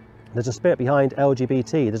Rome. There's a spirit behind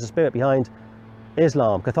LGBT. There's a spirit behind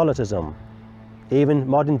Islam, Catholicism, even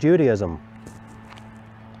modern Judaism.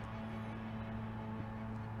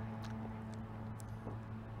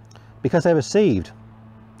 Because they received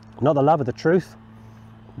not the love of the truth,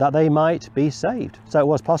 that they might be saved. So it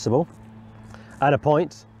was possible at a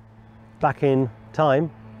point back in time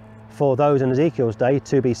for those in Ezekiel's day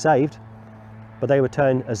to be saved, but they would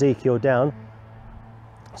turn Ezekiel down.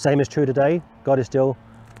 Same is true today. God is still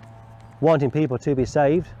wanting people to be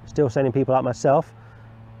saved, still sending people like myself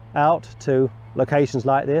out to locations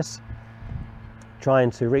like this,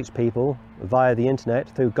 trying to reach people via the internet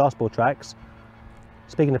through gospel tracts,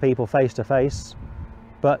 speaking to people face to face.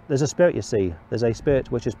 But there's a spirit, you see, there's a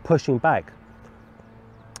spirit which is pushing back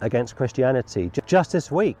against Christianity. Just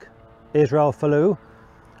this week, Israel Folau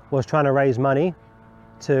was trying to raise money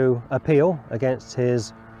to appeal against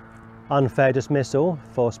his unfair dismissal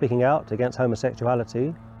for speaking out against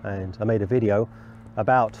homosexuality. And I made a video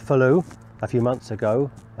about Folau a few months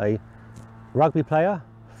ago, a rugby player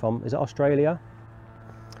from, is it Australia?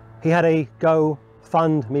 He had a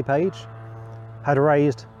GoFundMe page, had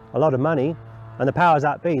raised a lot of money, and the powers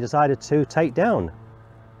that be decided to take down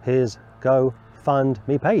his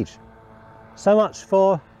GoFundMe page. So much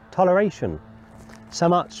for toleration, so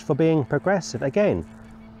much for being progressive. Again,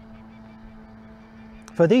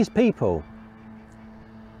 for these people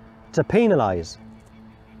to penalise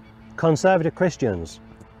conservative Christians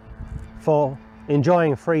for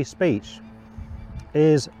enjoying free speech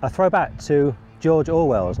is a throwback to George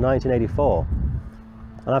Orwell's 1984,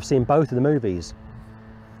 and I've seen both of the movies.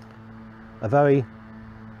 A very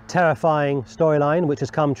terrifying storyline which has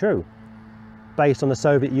come true, based on the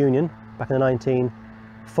Soviet Union back in the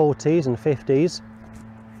 1940s and 50s.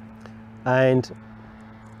 And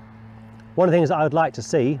one of the things that I would like to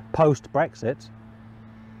see post-Brexit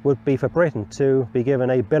would be for Britain to be given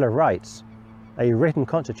a Bill of Rights, a written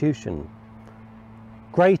constitution,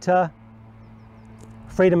 greater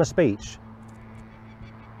freedom of speech,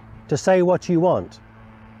 to say what you want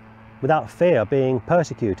without fear of being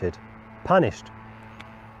persecuted, punished,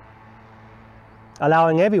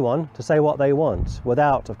 allowing everyone to say what they want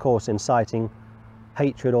without, of course, inciting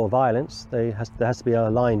hatred or violence. There has to be a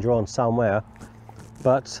line drawn somewhere,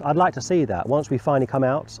 but I'd like to see that once we finally come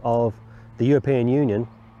out of the European Union,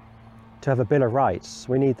 to have a Bill of Rights.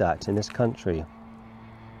 We need that in this country.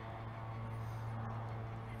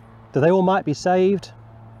 That they all might be saved,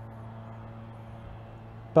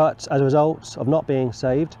 but as a result of not being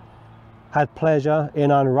saved, had pleasure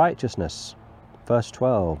in unrighteousness. Verse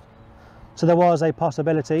 12. So there was a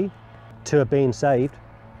possibility to have been saved,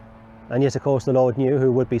 and yet of course the Lord knew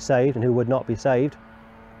who would be saved and who would not be saved,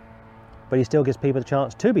 but he still gives people the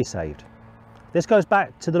chance to be saved. This goes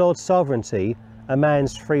back to the Lord's sovereignty and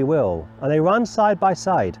man's free will, and they run side by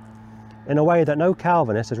side in a way that no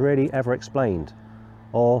Calvinist has really ever explained,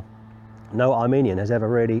 or no Arminian has ever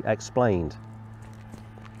really explained,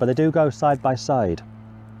 but they do go side by side.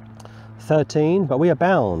 13, but we are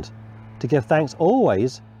bound to give thanks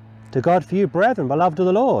always to God for you, brethren, beloved of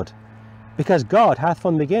the Lord, because God hath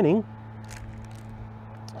from the beginning,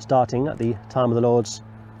 starting at the time of the Lord's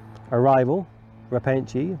arrival,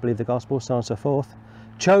 repent ye, believe the gospel, so on and so forth,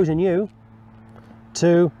 chosen you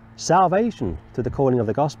to salvation through the calling of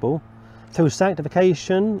the gospel, through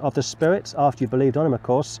sanctification of the Spirit, after you believed on him, of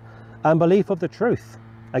course, and belief of the truth.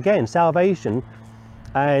 Again, salvation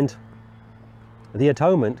and the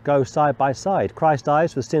atonement go side by side. Christ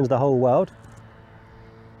dies for the sins of the whole world.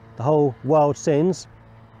 The whole world's sins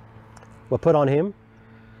were put on him,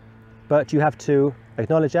 but you have to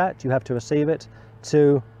acknowledge that, you have to receive it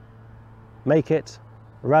to make it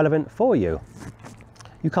relevant for you.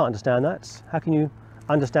 You can't understand that. How can you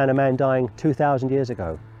understand a man dying 2,000 years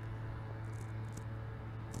ago?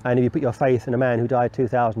 And if you put your faith in a man who died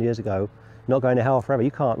 2,000 years ago, not going to hell forever,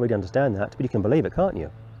 you can't really understand that, but you can believe it, can't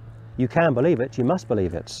you? You can believe it, you must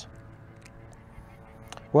believe it.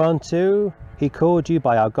 1, 2, he called you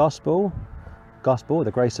by our gospel,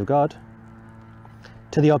 the grace of God,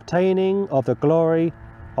 to the obtaining of the glory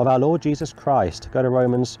of our Lord Jesus Christ. Go to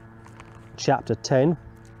Romans chapter 10.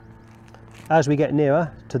 As we get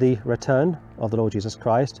nearer to the return of the Lord Jesus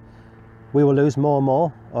Christ, we will lose more and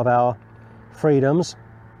more of our freedoms.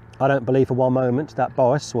 I don't believe for one moment that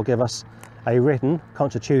Boris will give us a written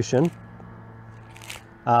constitution.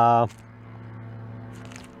 2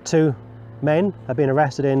 men have been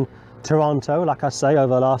arrested in Toronto, like I say,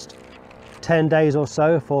 over the last 10 days or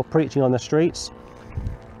so for preaching on the streets.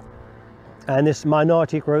 And this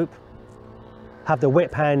minority group have the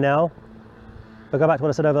whip hand now. But go back to what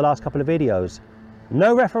I said over the last couple of videos.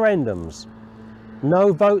 No referendums,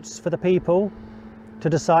 no votes for the people to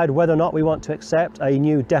decide whether or not we want to accept a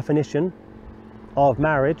new definition of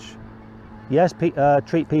marriage. Yes,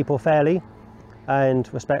 treat people fairly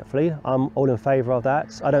and respectfully. I'm all in favour of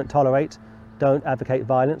that. I don't advocate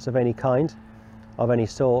violence of any kind, of any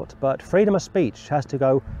sort, but freedom of speech has to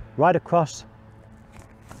go right across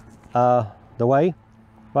the way,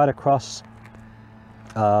 right across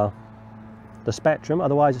the spectrum,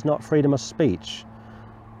 otherwise it's not freedom of speech.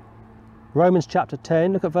 Romans chapter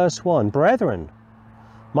 10, look at verse 1. Brethren,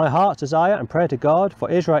 my heart's desire and prayer to God for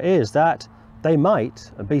Israel is that they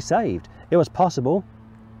might be saved. It was possible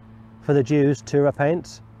for the Jews to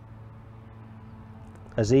repent.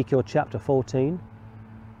 Ezekiel chapter 14,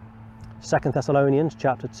 2 Thessalonians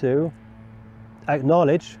chapter 2,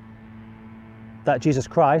 acknowledge that Jesus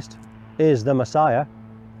Christ is the Messiah,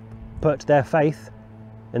 put their faith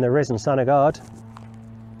in the risen Son of God.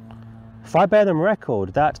 If I bear them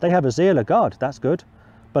record that they have a zeal of God, that's good,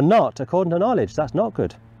 but not according to knowledge, that's not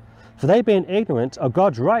good. For they being ignorant of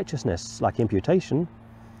God's righteousness, like imputation,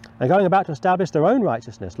 and going about to establish their own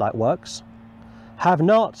righteousness, like works, have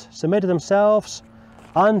not submitted themselves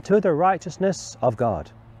unto the righteousness of God.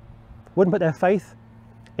 Wouldn't put their faith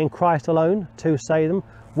in Christ alone to save them,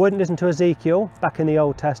 wouldn't listen to Ezekiel back in the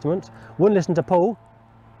Old Testament, wouldn't listen to Paul,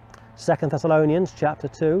 2 Thessalonians chapter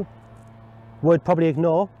 2, would probably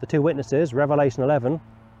ignore the two witnesses, Revelation 11,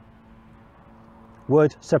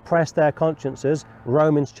 would suppress their consciences,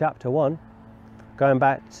 Romans chapter 1, going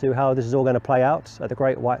back to how this is all going to play out at the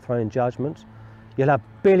Great White Throne Judgment. You'll have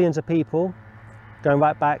billions of people going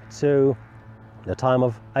right back to the time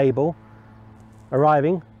of Abel,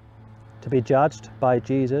 arriving to be judged by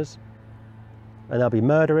Jesus. And there'll be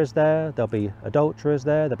murderers there, there'll be adulterers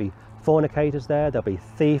there, there'll be fornicators there, there'll be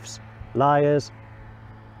thieves, liars,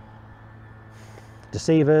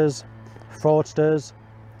 deceivers, fraudsters,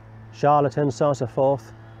 charlatans, so on and so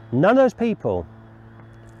forth. None of those people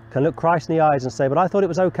can look Christ in the eyes and say, but I thought it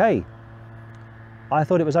was okay. I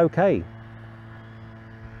thought it was okay.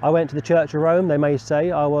 I went to the Church of Rome, they may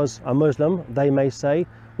say. I was a Muslim, they may say.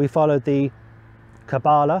 We followed the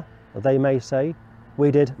Kabbalah, they may say. We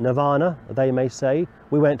did Nirvana, they may say.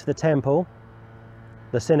 We went to the temple,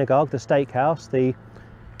 the synagogue, the steakhouse, the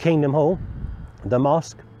Kingdom Hall, the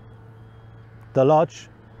mosque, the lodge.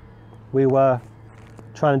 We were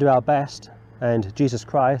trying to do our best, and Jesus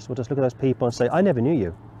Christ will just look at those people and say, I never knew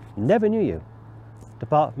you. Never knew you.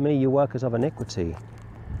 Depart from me, you workers of iniquity.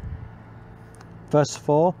 Verse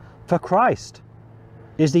 4, for Christ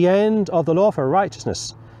is the end of the law for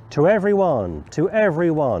righteousness to everyone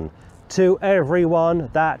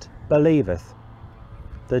that believeth.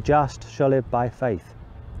 The just shall live by faith.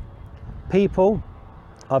 People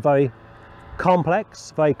are very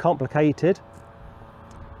complex, very complicated.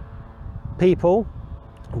 People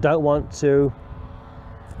don't want to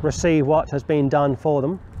receive what has been done for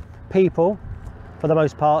them. People, for the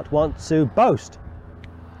most part, want to boast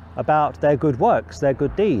about their good works, their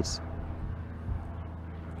good deeds.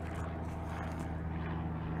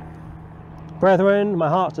 Brethren, my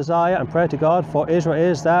heart's desire and prayer to God for Israel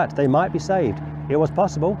is that they might be saved. It was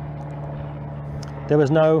possible. There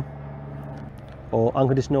was no or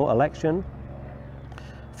unconditional election.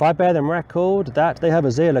 If I bear them record that they have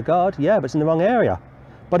a zeal of God, yeah, but it's in the wrong area.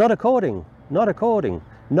 But not according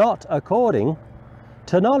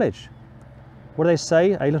to knowledge. What do they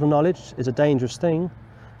say? A little knowledge is a dangerous thing.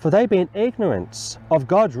 For they being ignorant of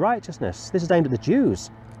God's righteousness, this is aimed at the Jews,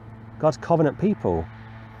 God's covenant people,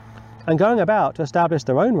 and going about to establish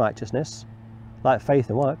their own righteousness, like faith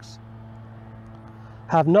and works,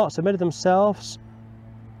 have not submitted themselves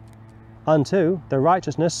unto the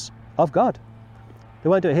righteousness of God. They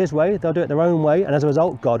won't do it his way, they'll do it their own way, and as a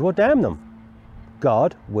result, God will damn them.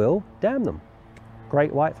 God will damn them.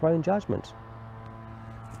 Great White Throne Judgment.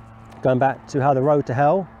 Going back to how the road to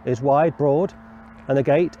hell is wide, broad, and the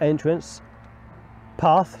gate, entrance,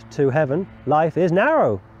 path to heaven, life is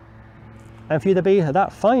narrow. And few there be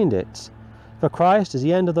that find it. For Christ is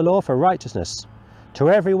the end of the law for righteousness to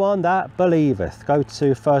everyone that believeth. Go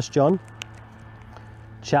to 1 John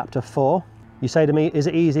chapter 4. You say to me, is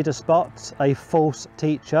it easy to spot a false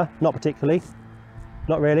teacher? Not particularly.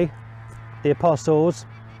 Not really. The apostles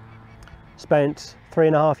spent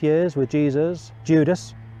 3.5 years with Jesus.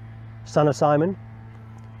 Judas, son of Simon,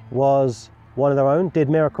 was one of their own, did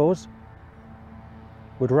miracles,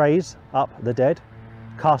 would raise up the dead,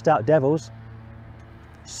 cast out devils,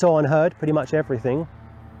 saw and heard pretty much everything,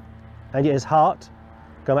 and yet his heart,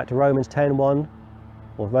 going back to Romans 10:1,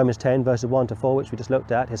 or Romans 10 verses 1 to 4, which we just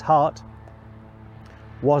looked at, his heart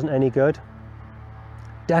wasn't any good,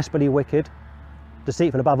 desperately wicked,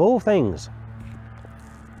 deceitful above all things,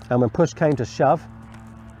 and when push came to shove,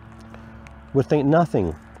 would think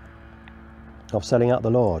nothing of selling out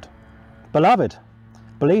the Lord. Beloved,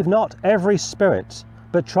 believe not every spirit,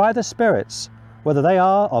 but try the spirits, whether they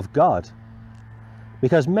are of God.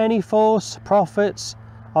 Because many false prophets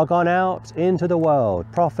are gone out into the world.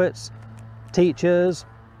 Prophets, teachers,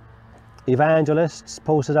 evangelists.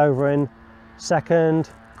 Paul says over in 2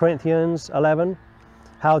 Corinthians 11,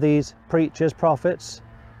 how these preachers, prophets,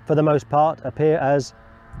 for the most part, appear as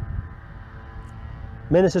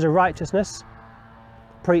ministers of righteousness,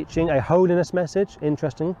 preaching a holiness message.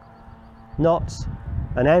 Interesting. Not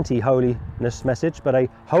an anti-holiness message, but a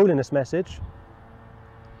holiness message.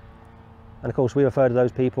 And of course we refer to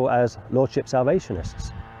those people as Lordship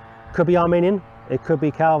Salvationists. Could be Arminian, it could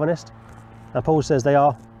be Calvinist, and Paul says they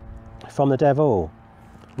are from the devil,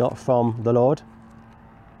 not from the Lord.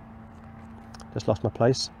 Just lost my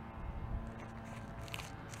place.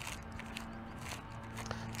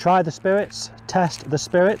 Try the spirits, test the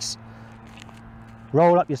spirits,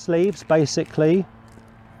 roll up your sleeves basically,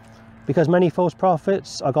 because many false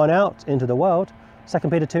prophets are gone out into the world. 2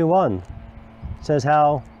 Peter 2:1 says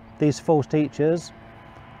how these false teachers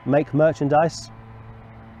make merchandise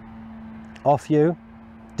off you,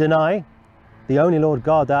 deny the only Lord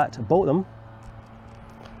God that bought them.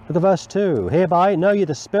 Look at verse 2. Hereby know ye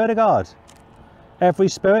the Spirit of God. Every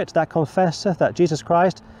spirit that confesseth that Jesus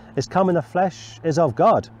Christ is come in the flesh is of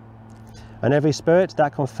God. And every spirit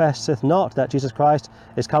that confesseth not that Jesus Christ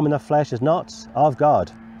is come in the flesh is not of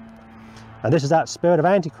God. And this is that spirit of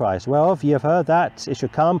Antichrist, whereof ye have heard that it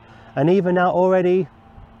should come, and even now already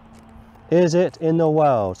is it in the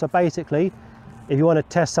world. So basically, if you want to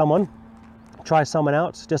test someone, try someone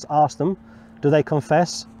out, just ask them, do they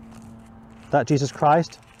confess that Jesus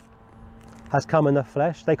Christ has come in the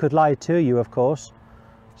flesh? They could lie to you, of course,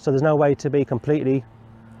 so there's no way to be completely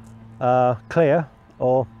clear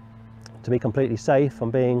or to be completely safe from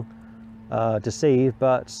being deceived,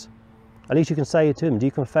 but at least you can say to them, do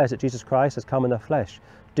you confess that Jesus Christ has come in the flesh?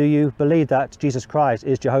 Do you believe that Jesus Christ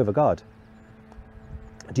is Jehovah God?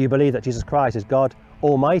 Do you believe that Jesus Christ is God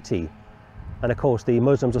Almighty? And of course the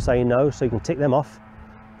Muslims will say no, so you can tick them off.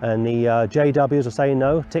 And the JWs will say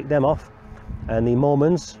no, tick them off. And the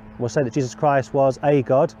Mormons will say that Jesus Christ was a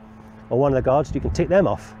God, or one of the gods, you can tick them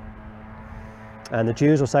off. And the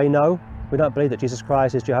Jews will say no, we don't believe that Jesus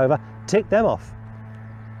Christ is Jehovah, tick them off.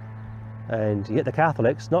 And yet the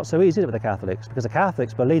Catholics, not so easy with the Catholics, because the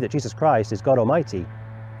Catholics believe that Jesus Christ is God Almighty.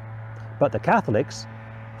 But the Catholics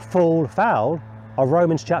fall foul of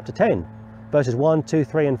Romans chapter 10, verses 1, 2,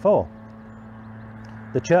 3 and 4.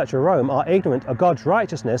 The Church of Rome are ignorant of God's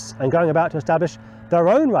righteousness and going about to establish their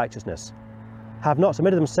own righteousness, have not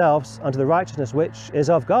submitted themselves unto the righteousness which is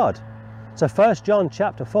of God. So 1 John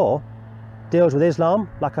chapter 4 deals with Islam,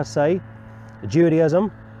 like I say,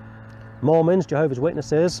 Judaism, Mormons, Jehovah's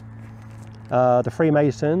Witnesses, the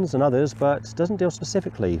Freemasons and others, but doesn't deal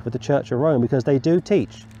specifically with the Church of Rome, because they do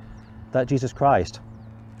teach that Jesus Christ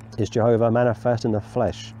is Jehovah manifest in the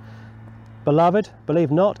flesh. Beloved,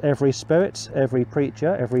 believe not every spirit, every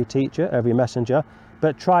preacher, every teacher, every messenger,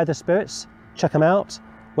 but try the spirits, check them out,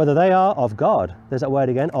 whether they are of God. There's that word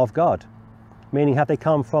again, of God, meaning have they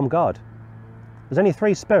come from God. There's only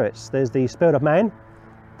three spirits. There's the spirit of man,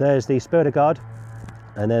 there's the spirit of God,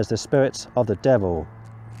 and there's the spirit of the devil.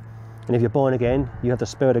 And if you're born again, you have the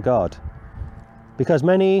Spirit of God. Because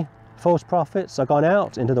many false prophets are gone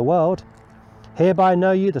out into the world, hereby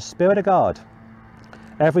know you the Spirit of God.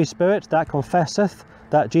 Every spirit that confesseth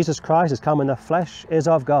that Jesus Christ is come in the flesh is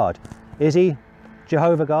of God. Is he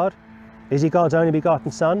Jehovah God? Is he God's only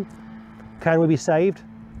begotten Son? Can we be saved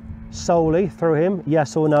solely through him?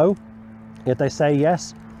 Yes or no? If they say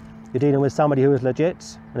yes, you're dealing with somebody who is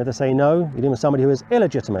legit. And if they say no, you're dealing with somebody who is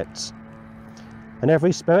illegitimate. And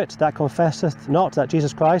every spirit that confesseth not that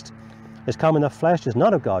Jesus Christ is come in the flesh is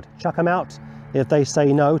not of God. Chuck them out if they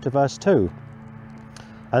say no to verse 2.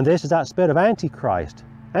 And this is that spirit of Antichrist,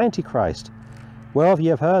 whereof ye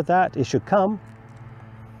have heard that it should come,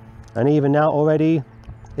 and even now already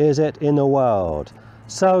is it in the world.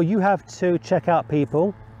 So you have to check out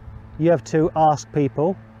people, you have to ask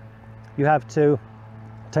people, you have to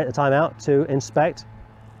take the time out to inspect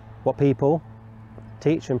what people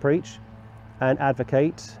teach and preach and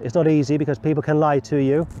advocate. It's not easy because people can lie to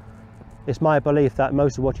you. It's my belief that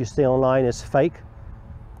most of what you see online is fake,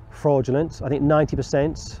 fraudulent. I think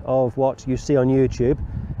 90% of what you see on YouTube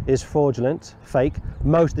is fraudulent, fake.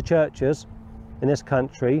 Most of the churches in this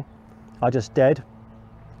country are just dead,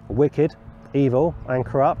 wicked, evil and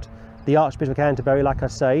corrupt. The Archbishop of Canterbury, like I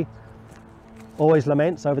say, always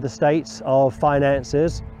laments over the state of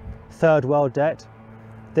finances, third world debt,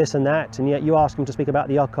 this and that, and yet you ask him to speak about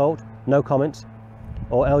the occult, no comments,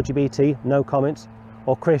 or LGBT, no comments,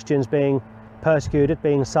 or Christians being persecuted,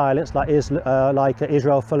 being silenced, like Israel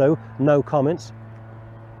Follou, no comments.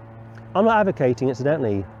 I'm not advocating,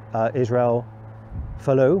 incidentally, Israel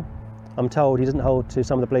Follou. I'm told he doesn't hold to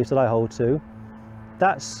some of the beliefs that I hold to.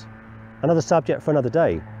 That's another subject for another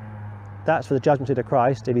day. That's for the judgment seat of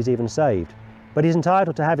Christ, if he's even saved. But he's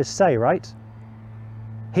entitled to have his say, right?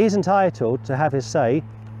 He's entitled to have his say.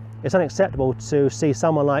 It's unacceptable to see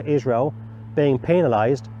someone like Israel being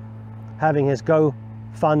penalised, having his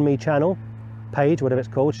GoFundMe channel, page, whatever it's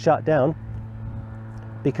called, shut down,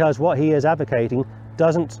 because what he is advocating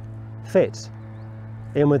doesn't fit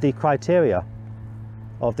in with the criteria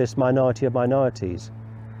of this minority of minorities.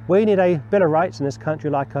 We need a Bill of Rights in this country,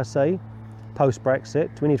 like I say,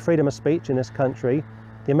 post-Brexit. We need freedom of speech in this country.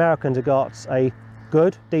 The Americans have got a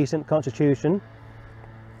good, decent constitution,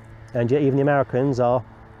 and yet even the Americans are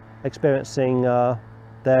experiencing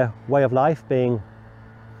their way of life being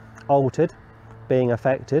altered, being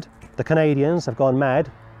affected. The Canadians have gone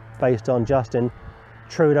mad based on Justin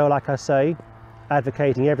Trudeau, like I say,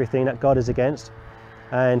 advocating everything that God is against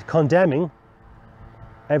and condemning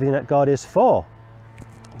everything that God is for.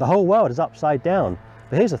 The whole world is upside down.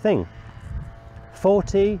 But here's the thing,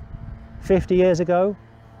 40, 50 years ago,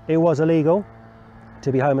 it was illegal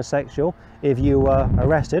to be homosexual. If you were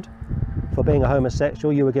arrested for being a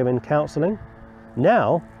homosexual, you were given counselling.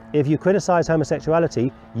 Now, if you criticise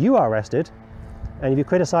homosexuality, you are arrested. And if you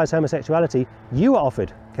criticise homosexuality, you are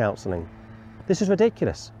offered counselling. This is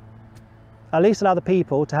ridiculous. At least allow the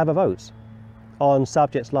people to have a vote on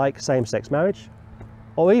subjects like same-sex marriage,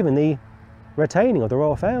 or even the retaining of the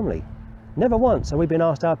royal family. Never once have we been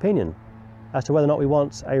asked our opinion as to whether or not we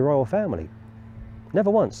want a royal family. Never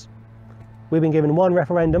once. We've been given one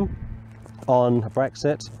referendum on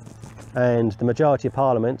Brexit, and the majority of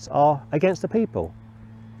parliaments are against the people.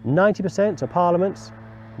 90% of parliaments,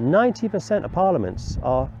 90% of parliaments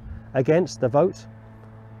are against the vote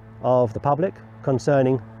of the public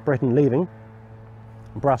concerning Britain leaving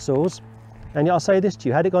Brussels. And I'll say this to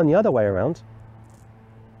you, had it gone the other way around,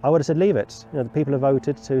 I would have said leave it. You know, the people have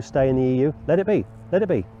voted to stay in the EU. Let it be. Let it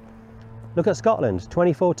be. Look at Scotland,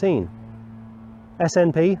 2014.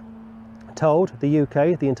 SNP told the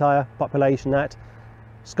UK, the entire population, that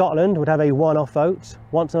Scotland would have a one-off vote,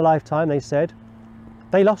 once in a lifetime, they said.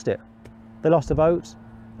 They lost it. They lost the vote,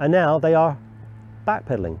 and now they are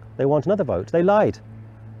backpedaling. They want another vote. They lied.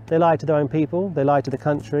 They lied to their own people. They lied to the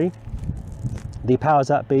country. The powers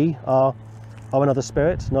that be are of another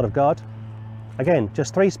spirit, not of God. Again,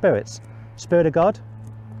 just three spirits. Spirit of God,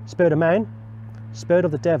 spirit of man, spirit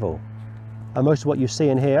of the devil. And most of what you see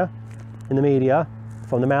and hear in the media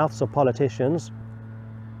from the mouths of politicians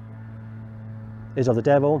is of the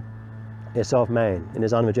devil, it's of man in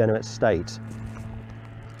his unregenerate state.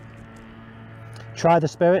 Try the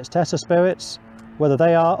spirits, test the spirits, whether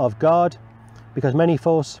they are of God, because many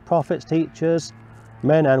false prophets, teachers,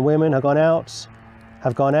 men and women have gone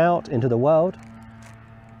out into the world,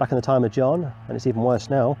 back in the time of John, and it's even worse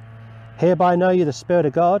now. Hereby know you the Spirit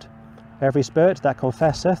of God. Every spirit that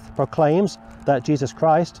confesseth, proclaims that Jesus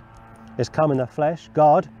Christ is come in the flesh,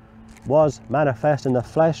 God was manifest in the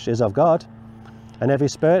flesh, is of God. And every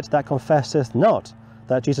spirit that confesseth not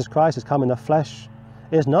that Jesus Christ is come in the flesh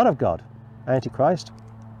is not of God, Antichrist.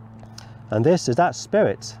 And this is that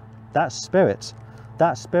spirit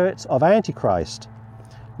of Antichrist,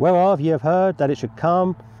 whereof ye have heard that it should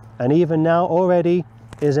come, and even now already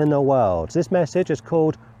is in the world. This message is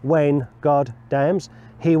called When God Damns.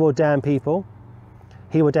 He will damn people.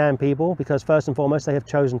 He will damn people because first and foremost they have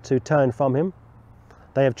chosen to turn from him.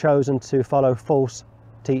 They have chosen to follow false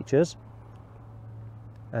teachers.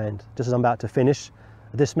 And just as I'm about to finish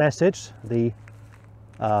this message, the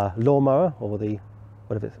lawnmower, or the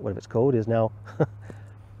whatever it's called, is now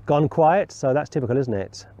gone quiet. So that's typical, isn't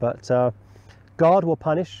it? But God will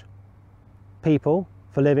punish people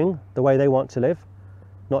for living the way they want to live,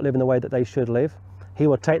 not living the way that they should live. He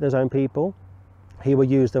will take those own people. He will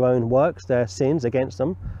use their own works, their sins against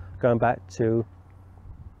them. Going back to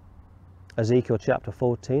Ezekiel chapter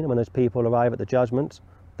 14, when those people arrive at the judgment,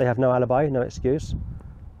 they have no alibi, no excuse.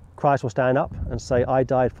 Christ will stand up and say, I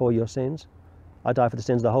died for your sins. I died for the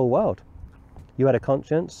sins of the whole world. You had a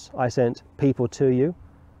conscience. I sent people to you.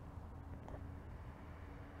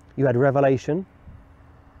 You had revelation.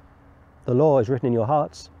 The law is written in your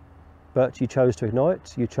hearts, but you chose to ignore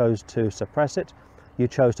it. You chose to suppress it. You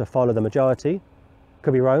chose to follow the majority.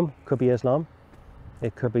 Could be Rome, could be Islam.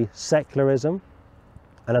 It could be secularism.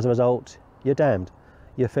 And as a result, you're damned.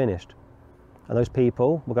 You're finished. And those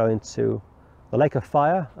people will go into the lake of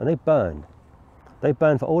fire and they burn. They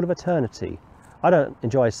burn for all of eternity. I don't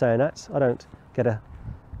enjoy saying that. I don't get a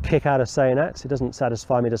kick out of saying that. It doesn't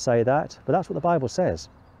satisfy me to say that. But that's what the Bible says.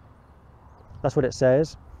 That's what it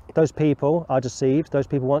says. Those people are deceived. Those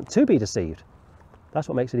people want to be deceived. That's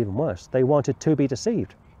what makes it even worse. They wanted to be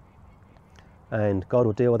deceived. And God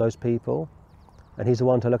will deal with those people. And he's the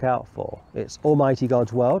one to look out for. It's Almighty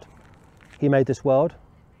God's world. He made this world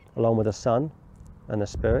along with the Son and the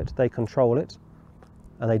Spirit. They control it.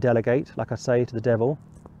 And they delegate, like I say, to the devil.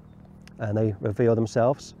 And they reveal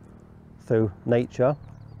themselves through nature,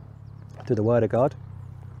 through the Word of God.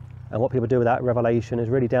 And what people do with that revelation is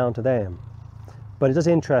really down to them. But it does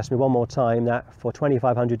interest me one more time that for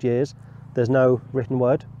 2,500 years, there's no written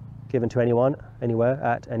word given to anyone, anywhere,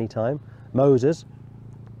 at any time. Moses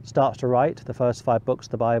starts to write the first 5 books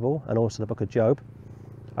of the Bible and also the book of Job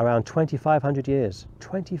around 2,500 years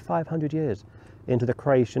into the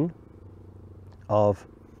creation of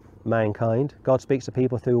mankind. God speaks to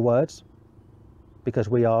people through words because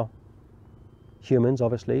we are humans,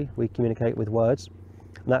 obviously. We communicate with words.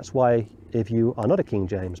 And that's why if you are not a King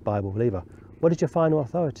James Bible believer, what is your final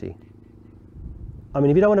authority? I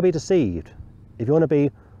mean, if you don't want to be deceived, if you want to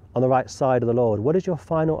be on the right side of the Lord, what is your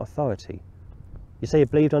final authority? You say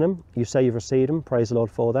you've believed on him, you say you've received him, praise the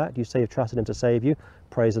Lord for that. You say you've trusted him to save you,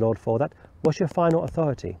 praise the Lord for that. What's your final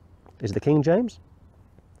authority? Is it the King James?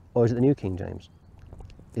 Or is it the New King James?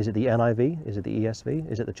 Is it the NIV? Is it the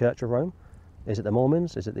ESV? Is it the Church of Rome? Is it the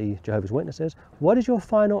Mormons? Is it the Jehovah's Witnesses? What is your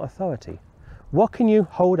final authority? What can you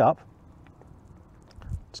hold up?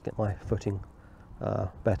 Let's get my footing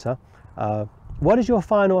better. What is your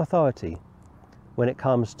final authority when it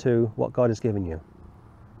comes to what God has given you?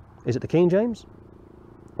 Is it the King James?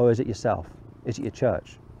 Or is it yourself? Is it your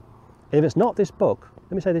church? If it's not this book,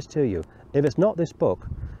 let me say this to you. If it's not this book,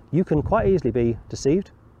 you can quite easily be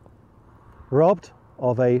deceived, robbed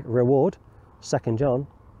of a reward, 2 John,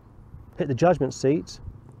 hit the judgment seat,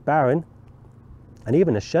 barren, and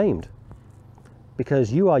even ashamed,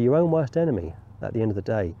 because you are your own worst enemy at the end of the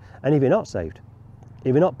day. And if you're not saved, if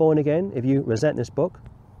you're not born again, if you resent this book,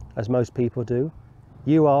 as most people do,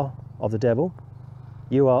 you are of the devil,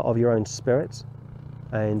 you are of your own spirit,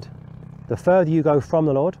 and the further you go from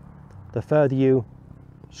the Lord, the further you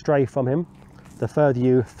stray from him, the further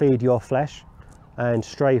you feed your flesh and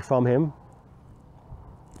stray from him,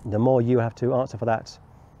 the more you have to answer for that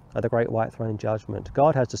at the great white throne judgment.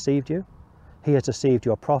 God has deceived you. He has deceived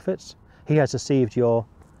your prophets. He has deceived your,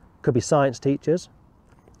 could be science teachers,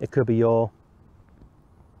 it could be your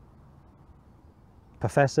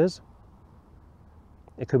professors,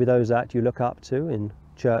 it could be those that you look up to in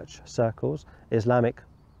church circles, Islamic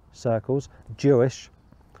circles, Jewish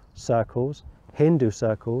circles, Hindu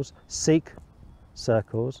circles, Sikh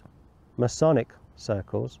circles, Masonic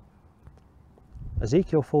circles.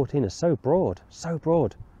 Ezekiel 14 is so broad, so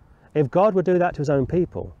broad. If God would do that to his own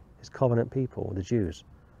people, his covenant people, the Jews,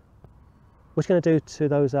 what's he going to do to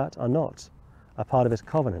those that are not a part of his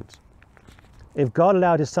covenant? If God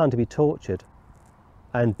allowed his son to be tortured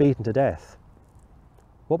and beaten to death,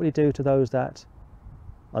 what would he do to those that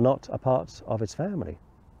are not a part of his family?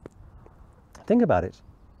 Think about it.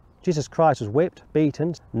 Jesus Christ was whipped,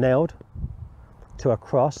 beaten, nailed to a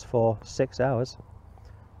cross for 6 hours,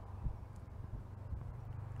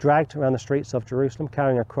 dragged around the streets of Jerusalem,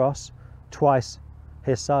 carrying a cross twice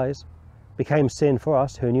his size, became sin for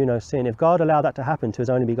us who knew no sin. If God allowed that to happen to his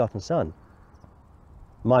only begotten son,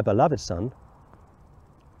 my beloved son,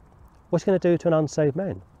 what's he going to do to an unsaved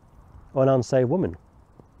man or an unsaved woman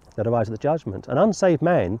that arrives at the judgment? An unsaved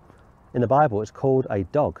man in the Bible is called a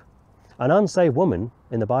dog. An unsaved woman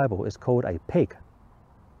in the Bible is called a pig.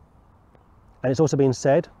 And it's also been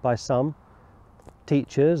said by some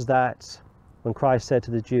teachers that when Christ said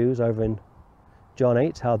to the Jews over in John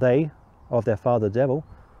 8, how they are of their father the devil,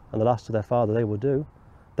 and the lust of their father they will do,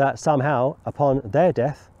 that somehow upon their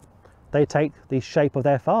death they take the shape of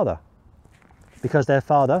their father, because their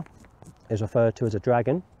father is referred to as a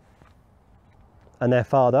dragon, and their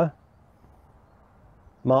father,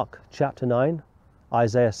 Mark chapter 9,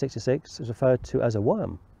 Isaiah 66, is referred to as a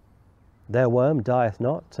worm. Their worm dieth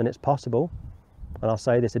not, and it's possible, and I'll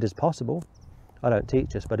say this, it is possible, I don't teach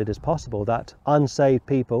this, but it is possible that unsaved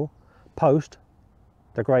people post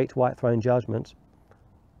the great white throne judgment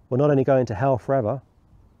will not only go into hell forever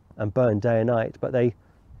and burn day and night, but they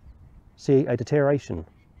see a deterioration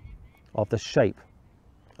of the shape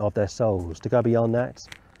of their souls. To go beyond that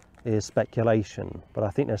is speculation, but I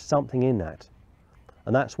think there's something in that,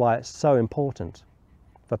 and that's why it's so important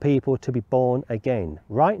for people to be born again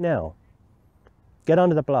right now. Get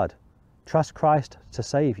under the blood, trust Christ to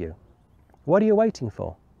save you. What are you waiting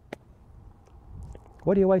for?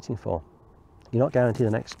 What are you waiting for? You're not guaranteed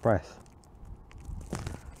the next breath.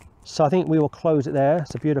 So I think we will close it there.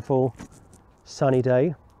 It's a beautiful sunny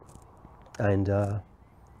day, and I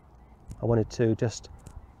wanted to just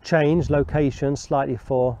change location slightly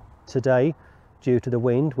for today due to the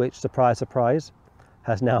wind, which, surprise surprise,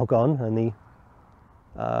 has now gone, and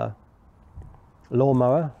the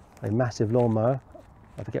lawnmower, a massive lawnmower,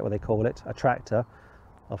 I forget what they call it, a tractor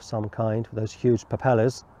of some kind with those huge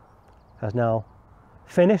propellers, has now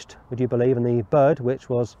finished, would you believe, and the bird, which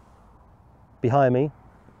was behind me,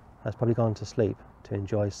 has probably gone to sleep to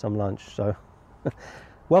enjoy some lunch. So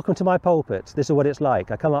welcome to my pulpit. This is what it's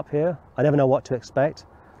like. I come up here, I never know what to expect.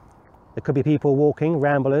 There could be people walking,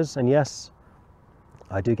 ramblers, and yes,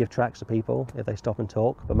 I do give tracts to people if they stop and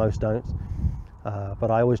talk, but most don't.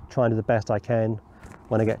 But I always try and do the best I can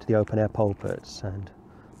when I get to the open air pulpits, and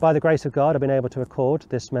by the grace of God I've been able to record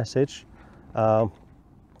this message, a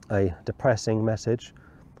depressing message,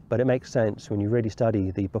 but it makes sense when you really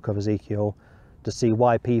study the book of Ezekiel to see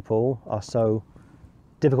why people are so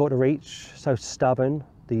difficult to reach, so stubborn.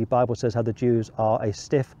 The Bible says how the Jews are a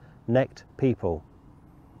stiff-necked people,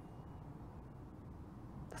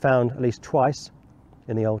 found at least twice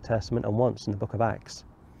in the Old Testament and once in the book of Acts.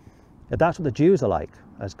 If that's what the Jews are like,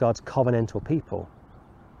 as God's covenantal people,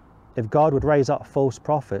 if God would raise up false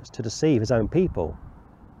prophets to deceive his own people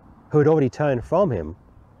who had already turned from him,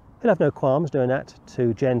 he'll have no qualms doing that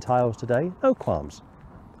to Gentiles today. No qualms.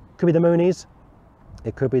 It could be the Moonies,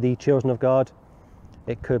 it could be the Children of God,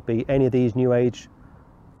 it could be any of these New Age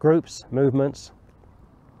groups, movements.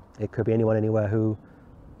 It could be anyone anywhere who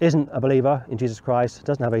isn't a believer in Jesus Christ,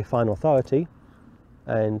 doesn't have a final authority,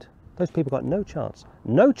 and those people got no chance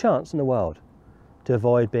in the world to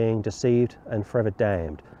avoid being deceived and forever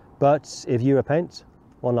damned. But if you repent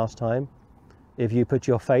one last time, if you put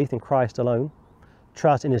your faith in Christ alone,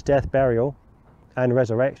 trust in his death, burial, and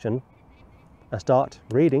resurrection, and start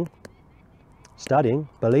reading, studying,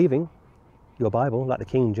 believing your Bible, like the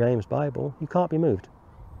King James Bible, you can't be moved.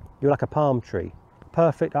 You're like a palm tree,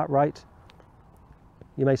 perfect, upright.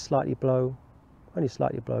 You may slightly blow, only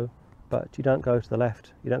slightly blow, but you don't go to the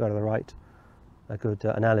left, you don't go to the right. A good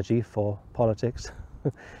analogy for politics.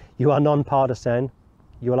 You are non-partisan.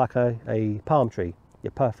 You are like a palm tree.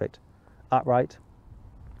 You're perfect, upright.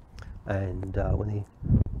 And when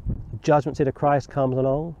the judgment seat of Christ comes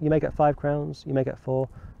along, you may get 5 crowns, you may get 4,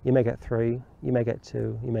 you may get 3, you may get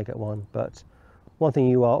 2, you may get 1. But one thing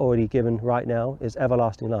you are already given right now is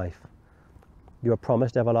everlasting life. You are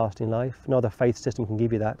promised everlasting life. No other faith system can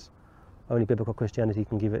give you that. Only biblical Christianity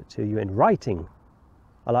can give it to you in writing.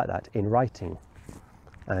 I like that, in writing.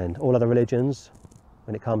 And all other religions,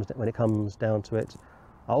 when it comes down to it,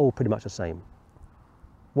 are all pretty much the same.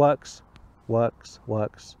 Works, works,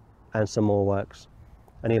 works, and some more works.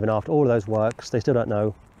 And even after all of those works, they still don't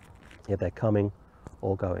know if they're coming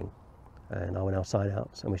or going. And I will now sign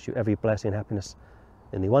out and wish you every blessing and happiness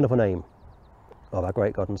in the wonderful name of our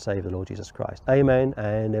great God and Saviour, the Lord Jesus Christ. Amen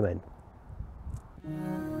and amen.